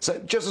twice. So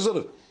just to sort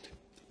of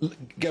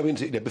go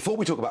into, before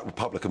we talk about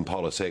Republican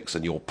politics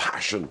and your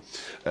passion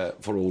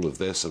for all of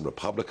this and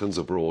Republicans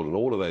abroad and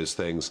all of those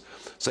things,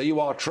 so you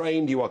are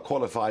trained, you are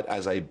qualified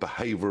as a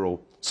behavioural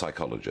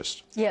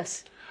psychologist.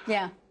 Yes,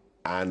 yeah.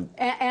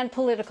 And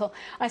political.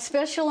 I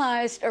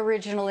specialized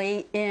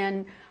originally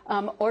in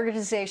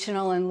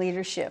organizational and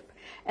leadership.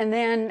 And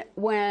then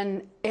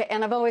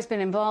and I've always been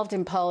involved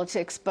in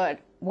politics, but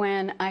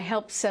when I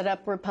helped set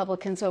up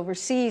Republicans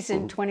overseas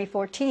in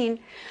 2014,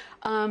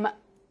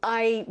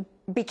 I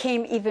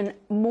became even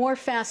more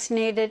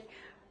fascinated,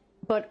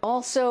 but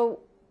also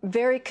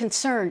very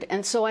concerned.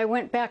 And so I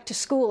went back to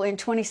school. In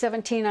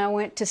 2017, I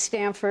went to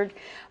Stanford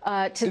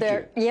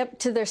to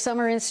their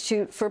summer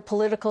institute for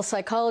political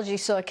psychology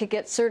so I could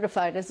get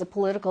certified as a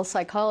political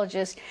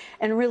psychologist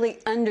and really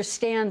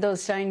understand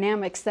those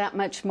dynamics that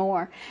much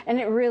more. And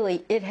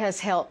it has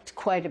helped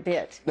quite a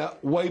bit. Now,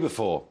 way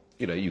before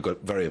you got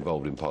very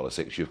involved in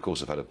politics. You, of course,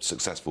 have had a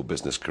successful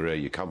business career.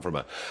 You come from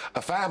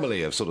a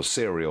family of sort of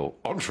serial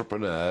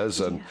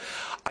entrepreneurs and,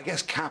 I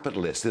guess,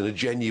 capitalists in a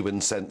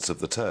genuine sense of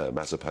the term,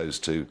 as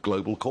opposed to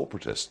global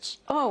corporatists.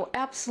 Oh,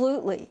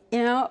 absolutely.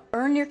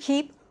 Earn your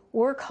keep,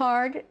 work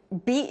hard,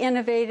 be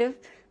innovative,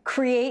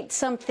 create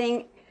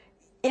something.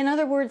 In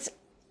other words,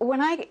 when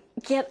I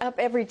get up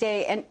every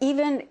day, and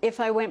even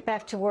if I went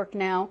back to work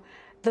now,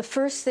 the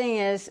first thing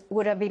is,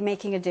 would I be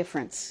making a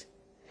difference?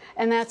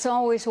 And that's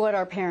always what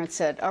our parents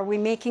said. Are we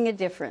making a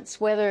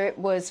difference? Whether it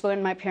was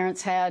when my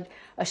parents had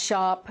a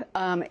shop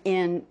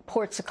in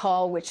Port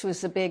Sacal, which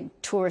was a big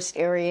tourist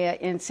area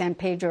in San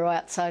Pedro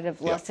outside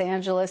of Los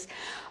Angeles.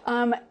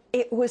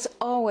 It was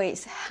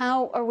always,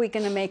 how are we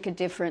going to make a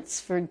difference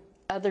for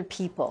other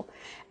people?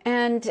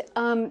 And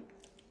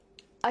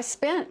I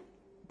spent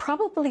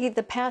probably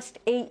the past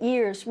 8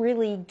 years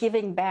really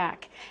giving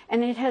back.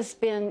 And it has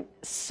been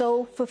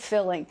so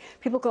fulfilling.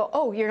 People go,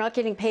 oh, you're not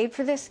getting paid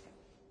for this?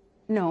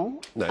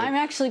 No, I'm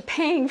actually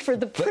paying for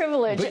the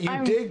privilege. But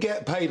you did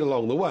get paid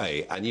along the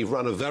way, and you've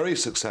run a very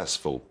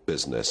successful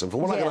business. And from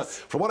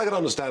what I can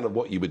understand of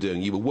what you were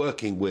doing, you were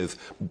working with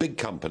big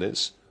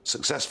companies,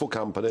 successful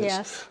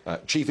companies,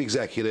 chief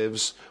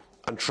executives,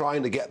 and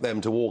trying to get them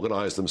to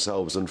organise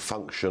themselves and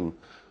function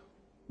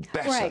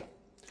better. Right.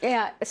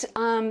 Yeah.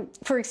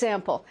 For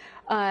example,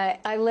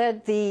 I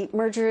led the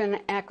merger and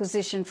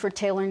acquisition for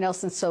Taylor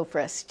Nelson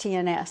Sofres,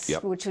 TNS,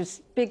 Yep. which was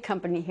a big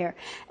company here.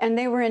 And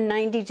they were in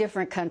 90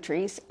 different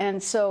countries.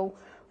 And so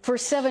for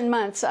 7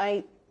 months,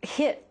 I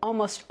hit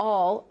almost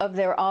all of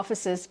their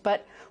offices,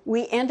 but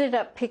we ended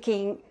up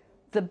picking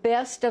the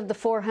best of the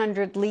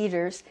 400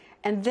 leaders.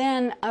 And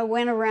then I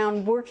went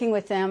around working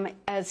with them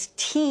as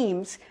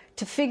teams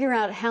to figure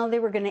out how they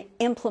were going to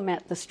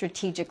implement the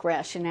strategic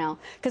rationale.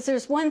 Because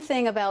there's one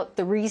thing about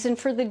the reason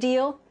for the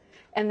deal,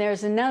 and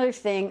there's another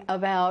thing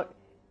about,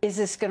 is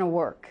this going to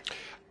work?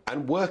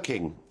 And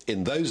working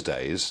in those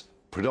days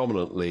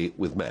predominantly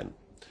with men.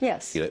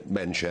 Yes. You know,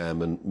 men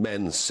chairmen,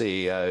 men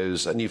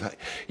CEOs, and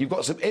you've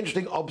got some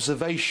interesting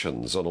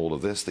observations on all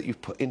of this that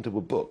you've put into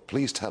a book.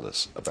 Please tell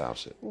us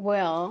about it.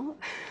 Well,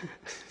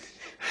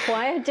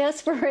 Quiet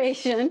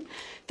Desperation,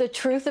 The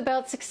Truth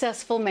About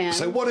Successful Men.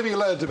 So what have you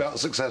learned about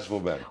successful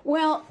men?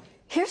 Well,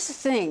 here's the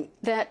thing,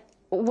 that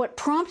what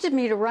prompted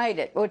me to write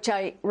it, which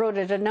I wrote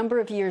it a number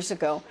of years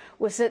ago,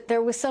 was that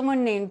there was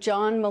someone named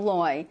John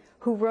Malloy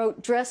who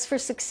wrote Dress for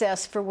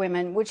Success for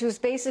Women, which was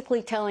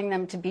basically telling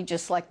them to be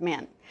just like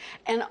men.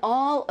 And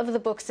all of the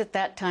books at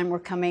that time were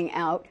coming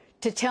out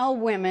to tell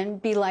women,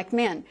 be like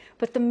men.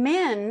 But the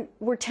men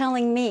were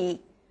telling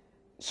me,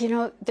 you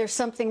know, there's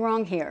something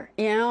wrong here.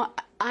 You know,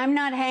 I'm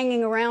not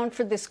hanging around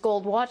for this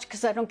gold watch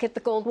because I don't get the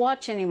gold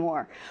watch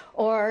anymore.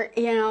 Or,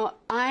 you know,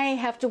 I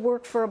have to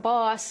work for a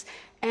boss,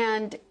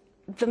 and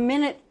the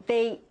minute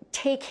they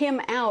take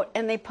him out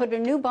and they put a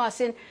new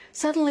boss in,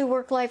 suddenly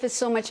work life is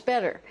so much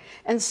better.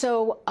 And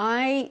so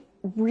I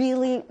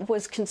really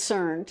was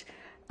concerned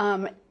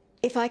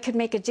if I could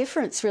make a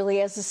difference,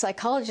 really, as a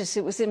psychologist.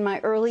 It was in my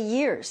early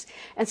years.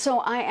 And so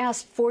I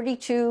asked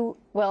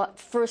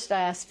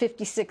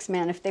 56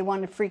 men if they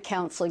wanted free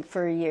counseling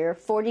for a year.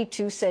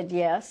 42 said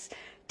yes.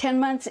 10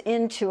 months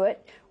into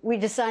it, we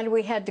decided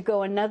we had to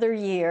go another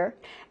year.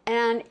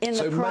 And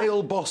so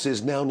male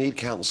bosses now need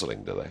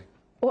counseling, do they?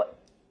 Well,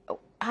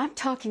 I'm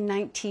talking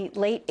late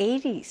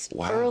 80s,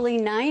 Wow. early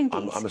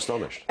 90s. I'm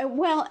astonished.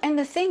 Well, and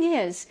the thing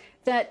is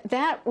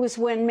that was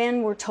when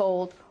men were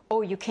told,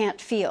 oh, you can't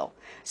feel.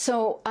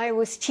 So I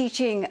was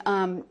teaching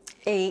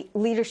a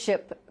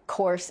leadership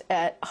course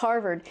at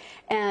Harvard,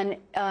 and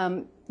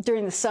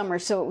during the summer,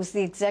 so it was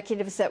the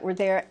executives that were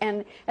there.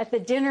 And at the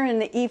dinner in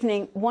the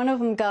evening, one of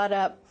them got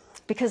up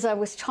because I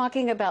was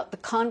talking about the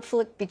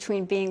conflict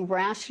between being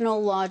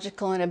rational,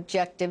 logical, and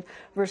objective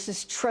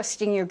versus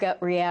trusting your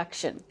gut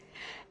reaction.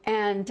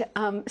 And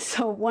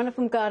so one of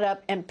them got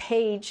up and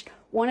paged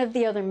one of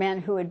the other men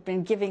who had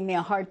been giving me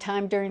a hard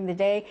time during the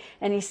day,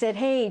 and he said,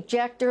 hey,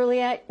 Jack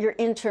Durliat, your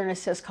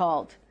internist has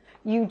called.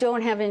 You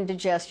don't have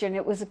indigestion.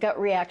 It was a gut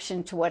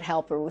reaction to what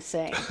Halper was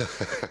saying.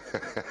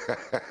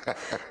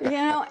 You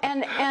know,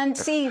 and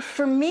see,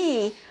 for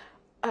me,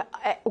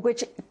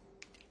 which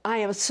I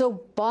am so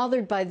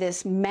bothered by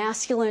this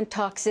masculine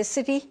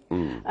toxicity.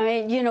 I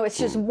mean, you know, it's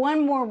just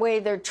one more way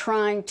they're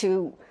trying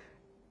to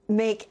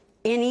make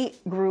any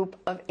group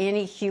of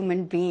any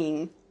human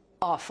being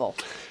awful,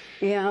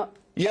 you know?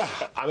 Yeah,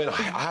 I mean, I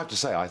have to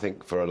say, I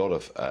think for a lot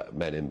of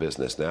men in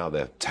business now,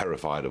 they're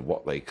terrified of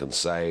what they can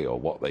say or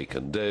what they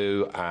can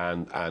do,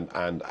 and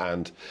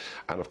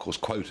of course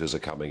quotas are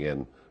coming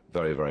in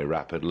very, very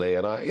rapidly,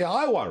 and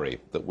I worry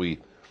that we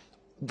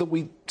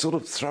sort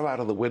of throw out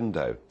of the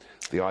window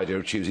the idea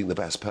of choosing the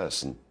best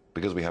person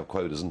because we have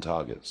quotas and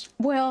targets.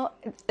 Well,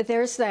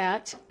 there's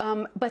that,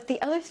 but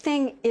the other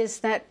thing is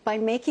that by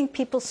making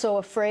people so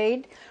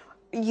afraid,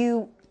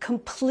 you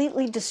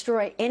completely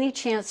destroy any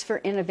chance for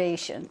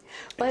innovation.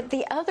 But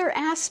the other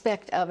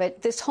aspect of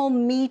it, this whole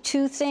Me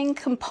Too thing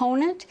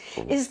component,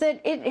 is that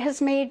it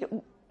has made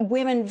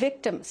women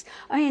victims.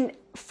 I mean,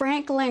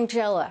 Frank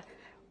Langella,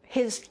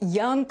 his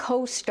young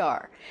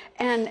co-star,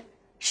 and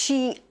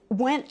she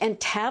went and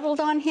tattled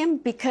on him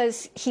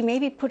because he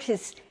maybe put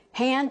his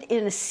hand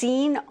in a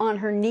scene on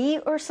her knee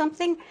or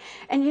something.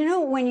 And you know,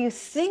 when you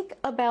think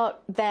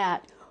about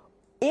that,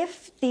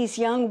 if these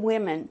young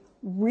women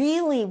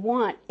really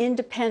want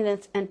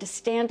independence and to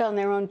stand on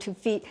their own 2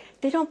 feet,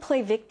 they don't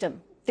play victim.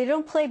 They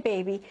don't play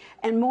baby.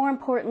 And more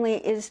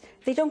importantly is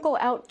they don't go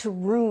out to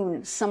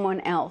ruin someone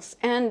else,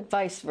 and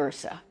vice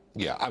versa.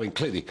 Yeah, I mean,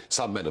 clearly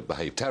some men have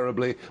behaved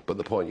terribly, but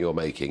the point you're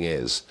making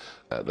is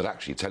that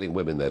actually telling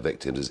women they're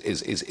victims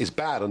is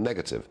bad and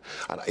negative.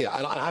 And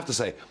I have to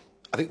say,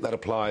 I think that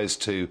applies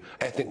to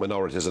ethnic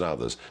minorities and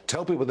others.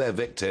 Tell people they're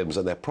victims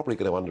and they're probably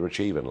going to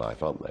underachieve in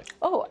life, aren't they?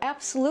 Oh,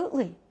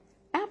 absolutely.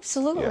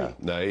 Absolutely. Yeah,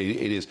 no, it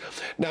is.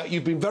 Now,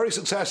 you've been very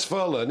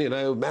successful and, you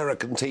know,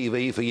 American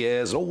TV for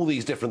years and all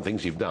these different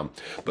things you've done.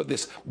 But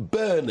this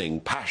burning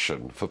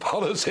passion for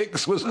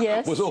politics was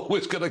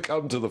always going to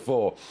come to the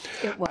fore.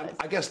 It was. And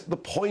I guess the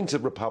point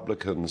of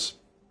Republicans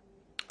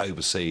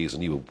overseas,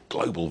 and you were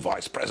global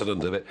vice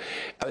president of it,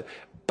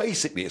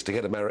 basically it's to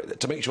get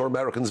to make sure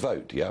Americans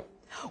vote, yeah?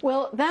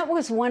 Well, that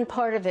was one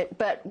part of it,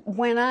 but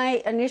when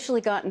I initially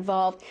got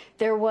involved,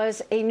 there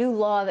was a new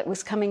law that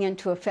was coming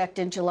into effect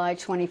in July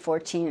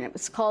 2014. It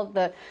was called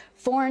the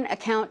Foreign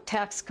Account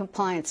Tax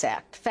Compliance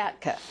Act,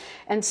 FATCA.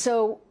 And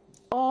so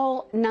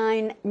all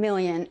 9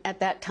 million at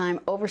that time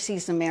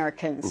overseas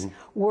Americans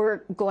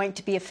were going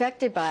to be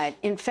affected by it.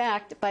 In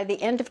fact, by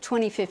the end of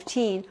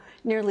 2015,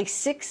 nearly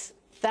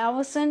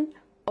 6,000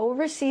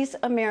 overseas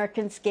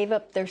Americans gave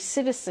up their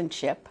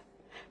citizenship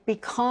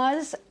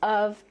because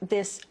of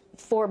this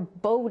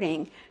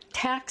foreboding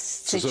tax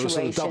situation. So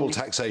sort of double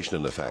taxation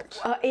in effect.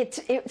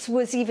 It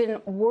was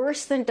even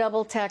worse than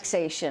double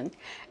taxation,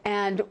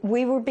 and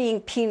we were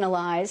being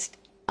penalized.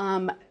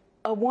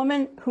 A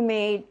woman who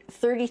made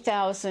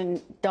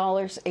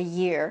 $30,000 a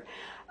year,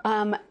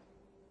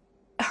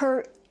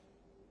 her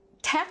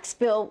tax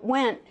bill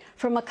went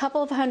from a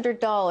couple of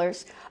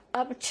 $100s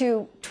up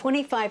to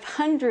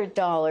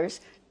 $2,500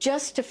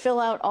 just to fill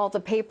out all the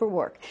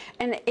paperwork.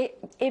 And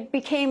it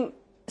became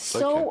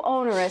so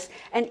onerous.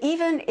 And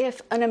even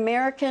if an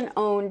American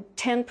owned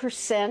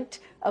 10%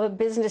 of a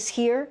business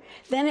here,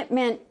 then it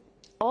meant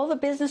all the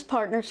business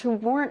partners who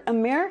weren't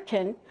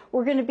American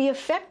were going to be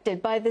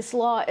affected by this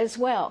law as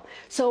well.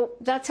 So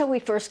that's how we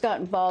first got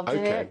involved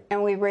in it.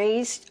 And we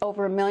raised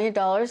over $1 million,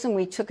 and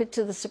we took it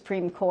to the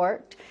Supreme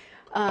Court.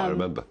 I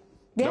remember.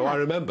 Yeah. No, I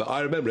remember.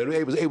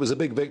 It was a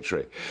big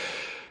victory.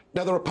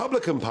 Now, the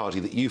Republican Party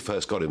that you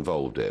first got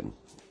involved in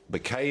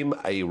became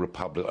a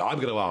Republican, I'm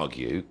going to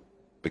argue,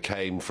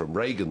 became from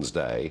Reagan's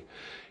day,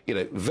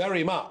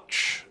 very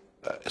much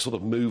sort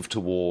of moved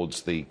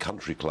towards the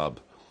country club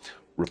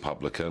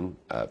Republican,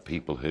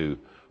 people who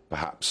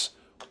perhaps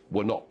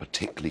were not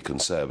particularly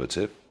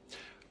conservative,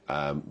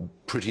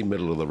 pretty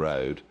middle of the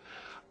road.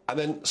 And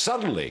then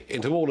suddenly,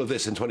 into all of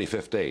this in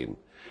 2015,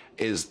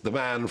 is the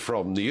man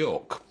from New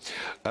York,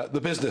 the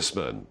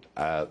businessman,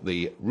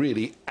 the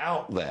really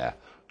out there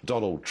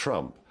Donald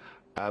Trump.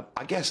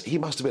 I guess he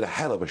must have been a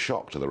hell of a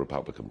shock to the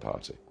Republican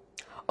Party.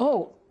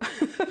 Oh,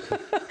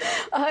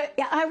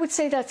 I would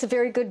say that's a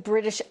very good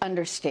British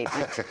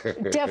understatement.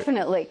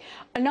 Definitely.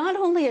 Not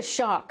only a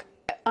shock,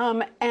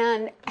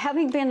 and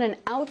having been an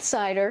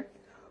outsider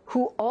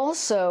who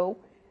also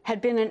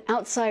had been an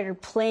outsider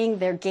playing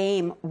their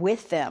game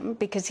with them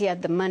because he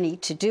had the money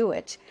to do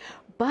it,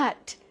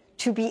 but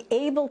to be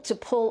able to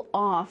pull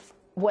off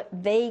what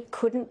they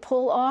couldn't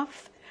pull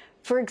off.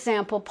 For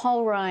example,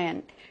 Paul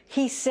Ryan,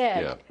 he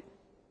said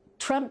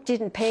Trump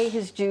didn't pay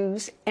his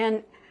dues,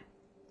 and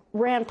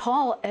Rand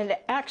Paul had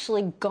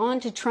actually gone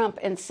to Trump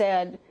and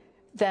said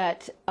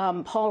that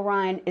Paul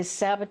Ryan is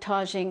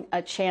sabotaging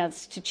a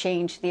chance to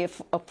change the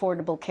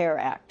Affordable Care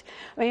Act.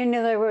 I mean, in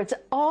other words,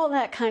 all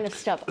that kind of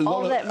stuff,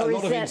 all that resentment. A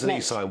lot of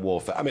internecine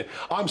warfare. I mean,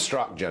 I'm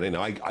struck, Jenny.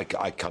 I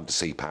come to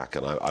CPAC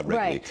and I'm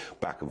regularly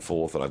back and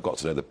forth, and I've got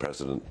to know the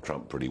President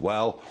Trump pretty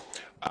well.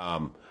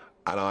 And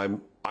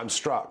I'm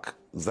struck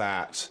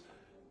that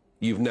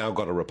you've now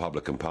got a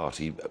Republican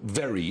Party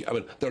there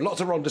are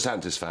lots of Ron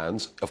DeSantis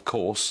fans, of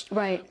course.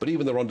 Right. But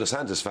even the Ron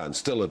DeSantis fans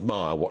still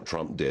admire what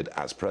Trump did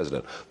as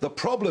president. The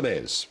problem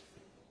is,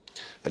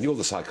 and you're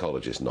the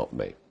psychologist, not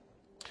me,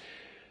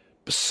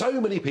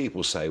 so many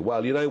people say,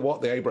 well, you know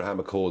what, the Abraham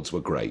Accords were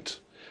great.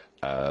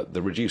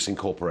 The reducing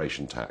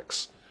corporation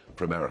tax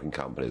for American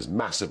companies,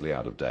 massively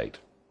out of date.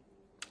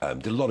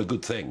 Did a lot of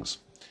good things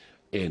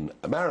in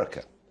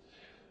America.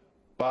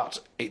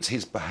 But it's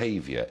his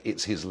behaviour,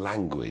 it's his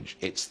language,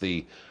 it's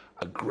the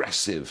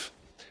aggressive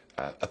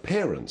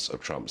appearance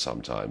of Trump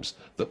sometimes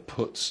that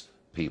puts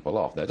people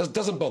off. Now, it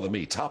doesn't bother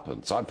me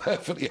tuppence. I'm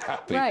perfectly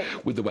happy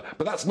with the way.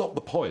 But that's not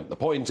the point. The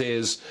point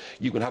is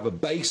you can have a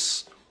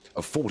base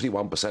of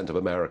 41% of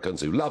Americans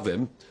who love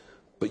him,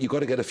 but you've got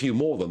to get a few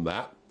more than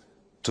that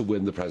to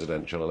win the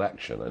presidential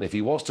election. And if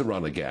he was to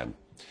run again,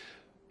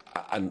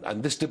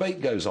 and this debate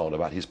goes on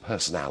about his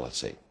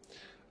personality,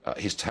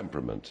 his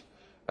temperament,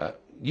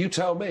 you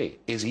tell me,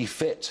 is he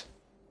fit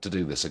to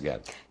do this again?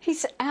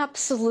 He's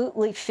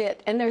absolutely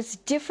fit. And there's a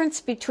difference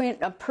between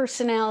a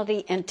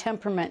personality and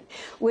temperament,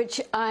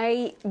 which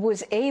I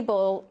was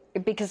able,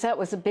 because that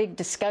was a big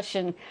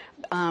discussion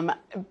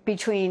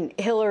between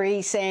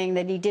Hillary saying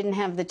that he didn't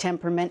have the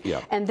temperament.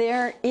 Yeah. And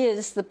there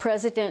is the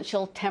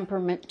presidential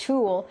temperament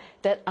tool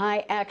that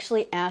I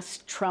actually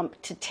asked Trump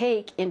to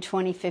take in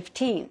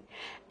 2015.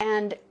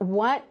 And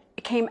what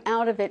came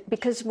out of it,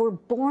 because we're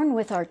born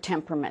with our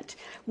temperament.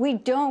 We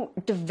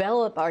don't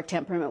develop our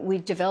temperament. We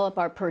develop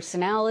our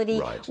personality.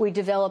 Right. We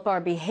develop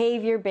our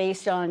behavior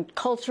based on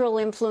cultural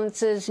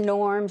influences,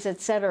 norms,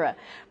 etc.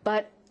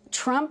 But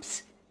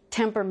Trump's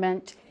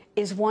temperament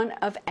is one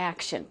of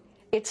action.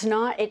 It's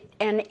not,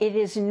 and it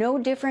is no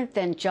different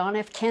than John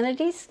F.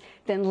 Kennedy's,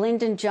 than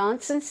Lyndon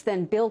Johnson's,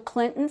 than Bill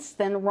Clinton's,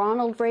 than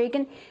Ronald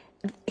Reagan.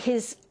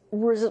 His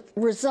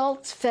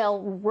results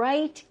fell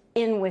right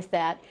in with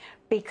that,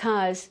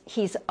 because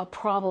he's a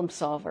problem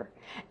solver.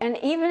 And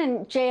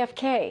even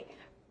JFK,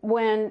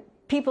 when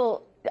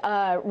people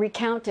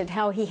recounted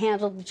how he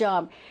handled the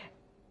job,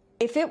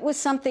 if it was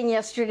something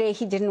yesterday,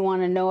 he didn't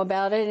want to know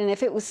about it. And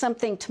if it was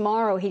something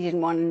tomorrow, he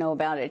didn't want to know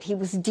about it. He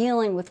was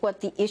dealing with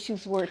what the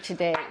issues were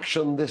today.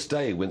 Action this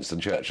day, Winston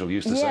Churchill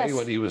used to say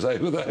when he was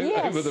over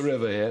the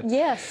river here.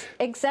 Yes,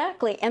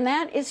 exactly. And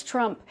that is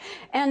Trump.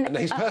 And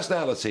his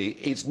personality,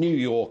 it's New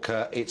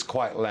Yorker, it's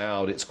quite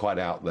loud, it's quite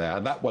out there,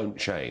 and that won't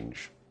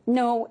change.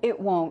 No, it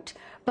won't.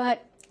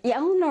 But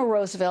Eleanor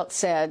Roosevelt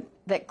said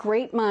that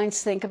great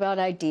minds think about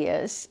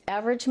ideas,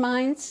 average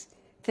minds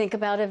think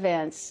about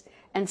events,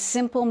 and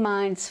simple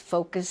minds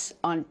focus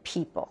on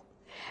people.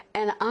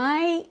 And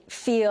I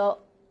feel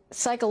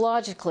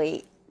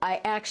psychologically, I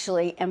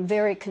actually am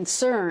very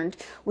concerned.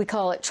 We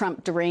call it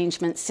Trump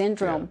derangement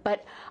syndrome,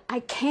 but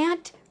I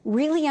can't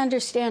really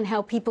understand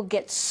how people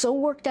get so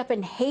worked up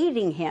in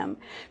hating him,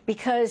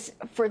 because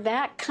for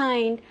that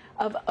kind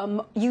of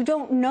you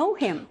don't know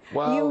him.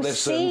 Well, you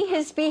listen, see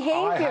his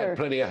behavior. I had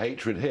plenty of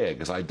hatred here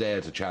because I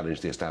dared to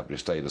challenge the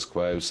established status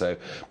quo. So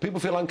people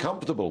feel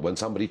uncomfortable when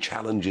somebody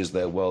challenges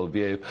their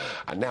worldview.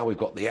 And now we've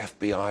got the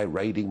FBI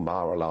raiding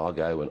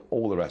Mar-a-Lago and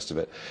all the rest of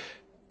it.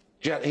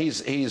 Jen,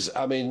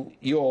 I mean,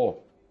 you're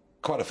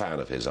quite a fan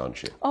of his,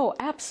 aren't you? Oh,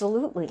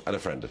 absolutely. And a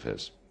friend of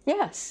his.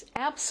 Yes,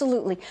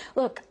 absolutely.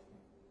 Look,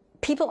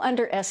 people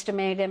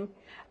underestimate him.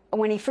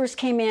 When he first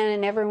came in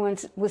and everyone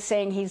was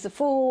saying he's a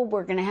fool,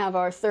 we're going to have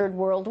our third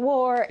world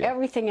war,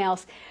 everything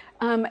else.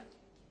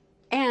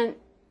 And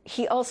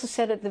he also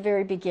said at the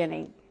very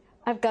beginning,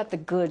 I've got the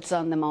goods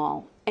on them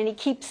all. And he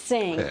keeps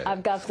saying,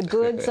 I've got the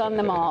goods on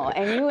them all.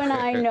 And you and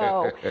I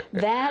know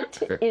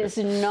that is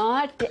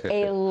not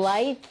a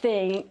light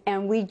thing,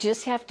 and we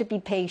just have to be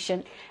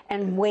patient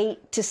and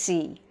wait to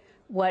see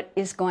what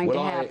is going to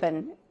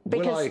happen.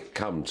 Will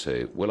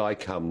I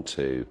come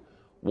to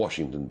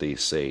Washington,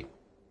 D.C.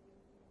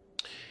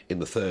 in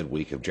the third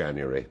week of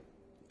January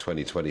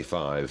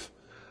 2025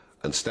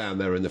 and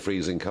stand there in the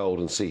freezing cold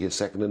and see his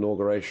second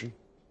inauguration?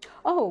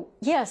 Oh,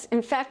 yes.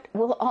 In fact,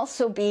 we'll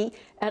also be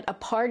at a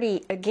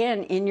party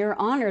again in your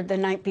honor the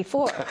night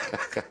before.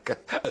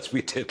 As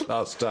we did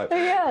last time.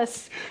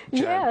 Yes,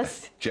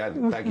 yes.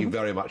 Jen, thank you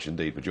very much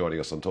indeed for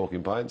joining us on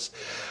Talking Pints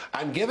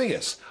and giving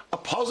us a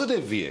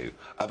positive view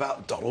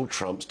about Donald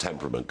Trump's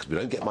temperament, because we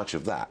don't get much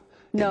of that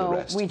in the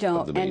rest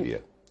of the media.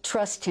 And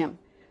trust him.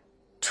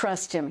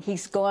 Trust him.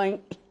 He's going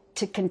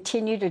to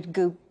continue to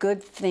do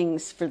good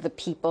things for the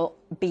people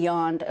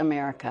beyond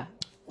America.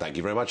 Thank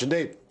you very much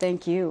indeed.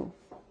 Thank you.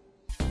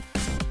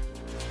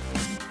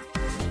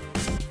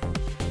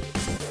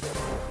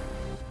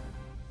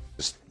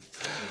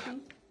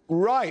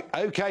 Right,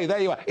 OK, there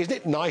you are. Isn't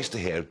it nice to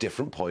hear a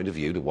different point of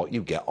view to what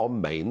you get on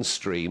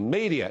mainstream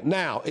media?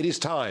 Now, it is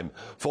time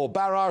for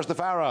Barrage the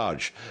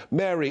Farage.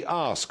 Mary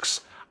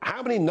asks,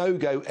 how many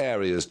no-go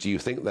areas do you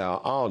think there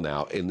are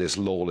now in this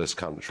lawless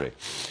country?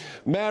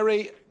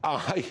 Mary,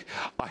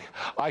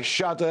 I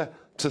shudder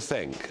to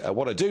think.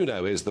 What I do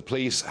know is the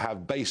police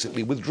have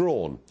basically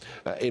withdrawn,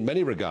 in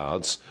many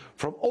regards,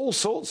 from all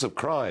sorts of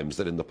crimes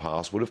that in the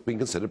past would have been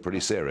considered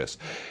pretty serious.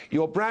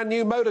 Your brand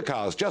new motor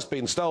car's just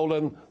been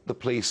stolen. The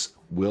police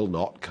will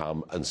not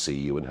come and see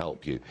you and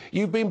help you.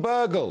 You've been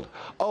burgled.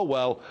 Oh,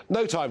 well,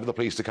 no time for the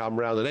police to come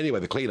round. And anyway,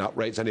 the clean-up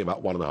rate's only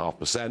about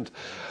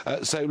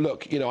 1.5%. So,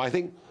 look, you know, I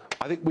think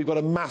we've got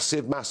a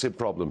massive, massive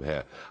problem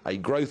here. A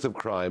growth of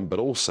crime, but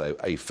also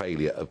a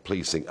failure of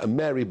policing. And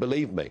Mary,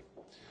 believe me,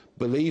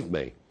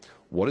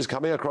 what is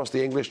coming across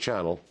the English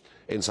Channel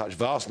in such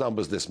vast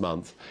numbers this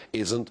month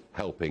isn't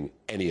helping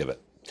any of it.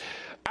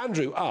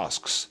 Andrew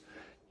asks,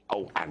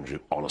 oh, Andrew,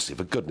 honestly,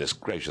 for goodness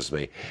gracious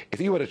me,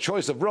 if you had a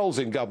choice of roles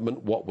in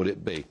government, what would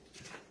it be?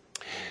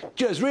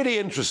 You know, it's really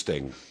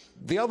interesting.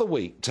 The other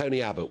week,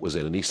 Tony Abbott was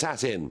in, and he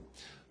sat in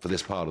for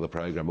this part of the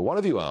programme, and one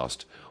of you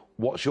asked,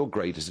 what's your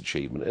greatest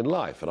achievement in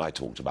life? And I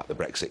talked about the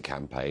Brexit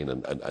campaign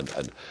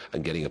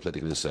and getting a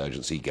political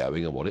insurgency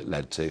going and what it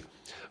led to.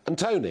 And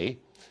Tony,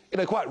 you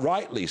know, quite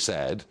rightly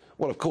said,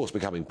 well, of course,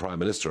 becoming Prime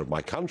Minister of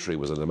my country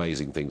was an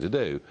amazing thing to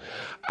do.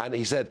 And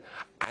he said,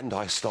 and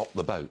I stopped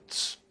the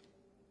boats.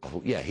 I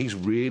thought, yeah, he's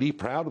really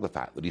proud of the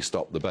fact that he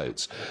stopped the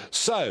boats.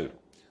 So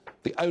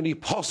the only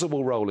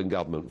possible role in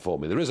government for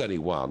me, there is only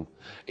one,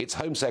 it's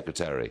Home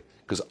Secretary,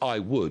 because I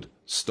would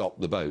stop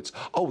the boats.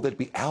 Oh, there'd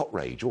be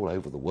outrage all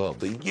over the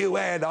world. The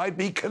UN, I'd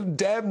be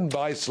condemned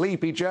by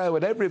Sleepy Joe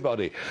and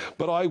everybody,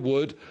 but I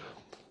would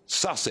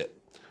suss it.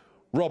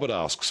 Robert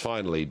asks,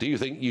 finally, do you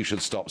think you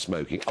should stop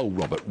smoking? Oh,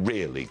 Robert,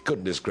 really?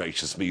 Goodness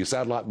gracious me, you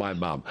sound like my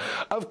mum.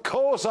 Of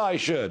course I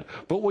should,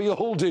 but we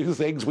all do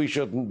things we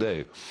shouldn't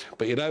do.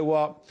 But you know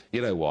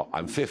what?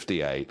 I'm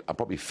 58. I'm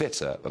probably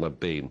fitter than I've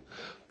been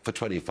for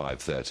 25,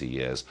 30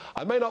 years.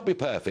 I may not be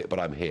perfect, but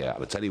I'm here.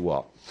 And I tell you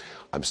what,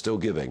 I'm still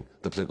giving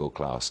the political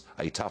class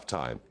a tough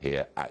time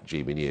here at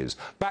GB News.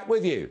 Back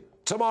with you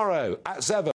tomorrow at 7.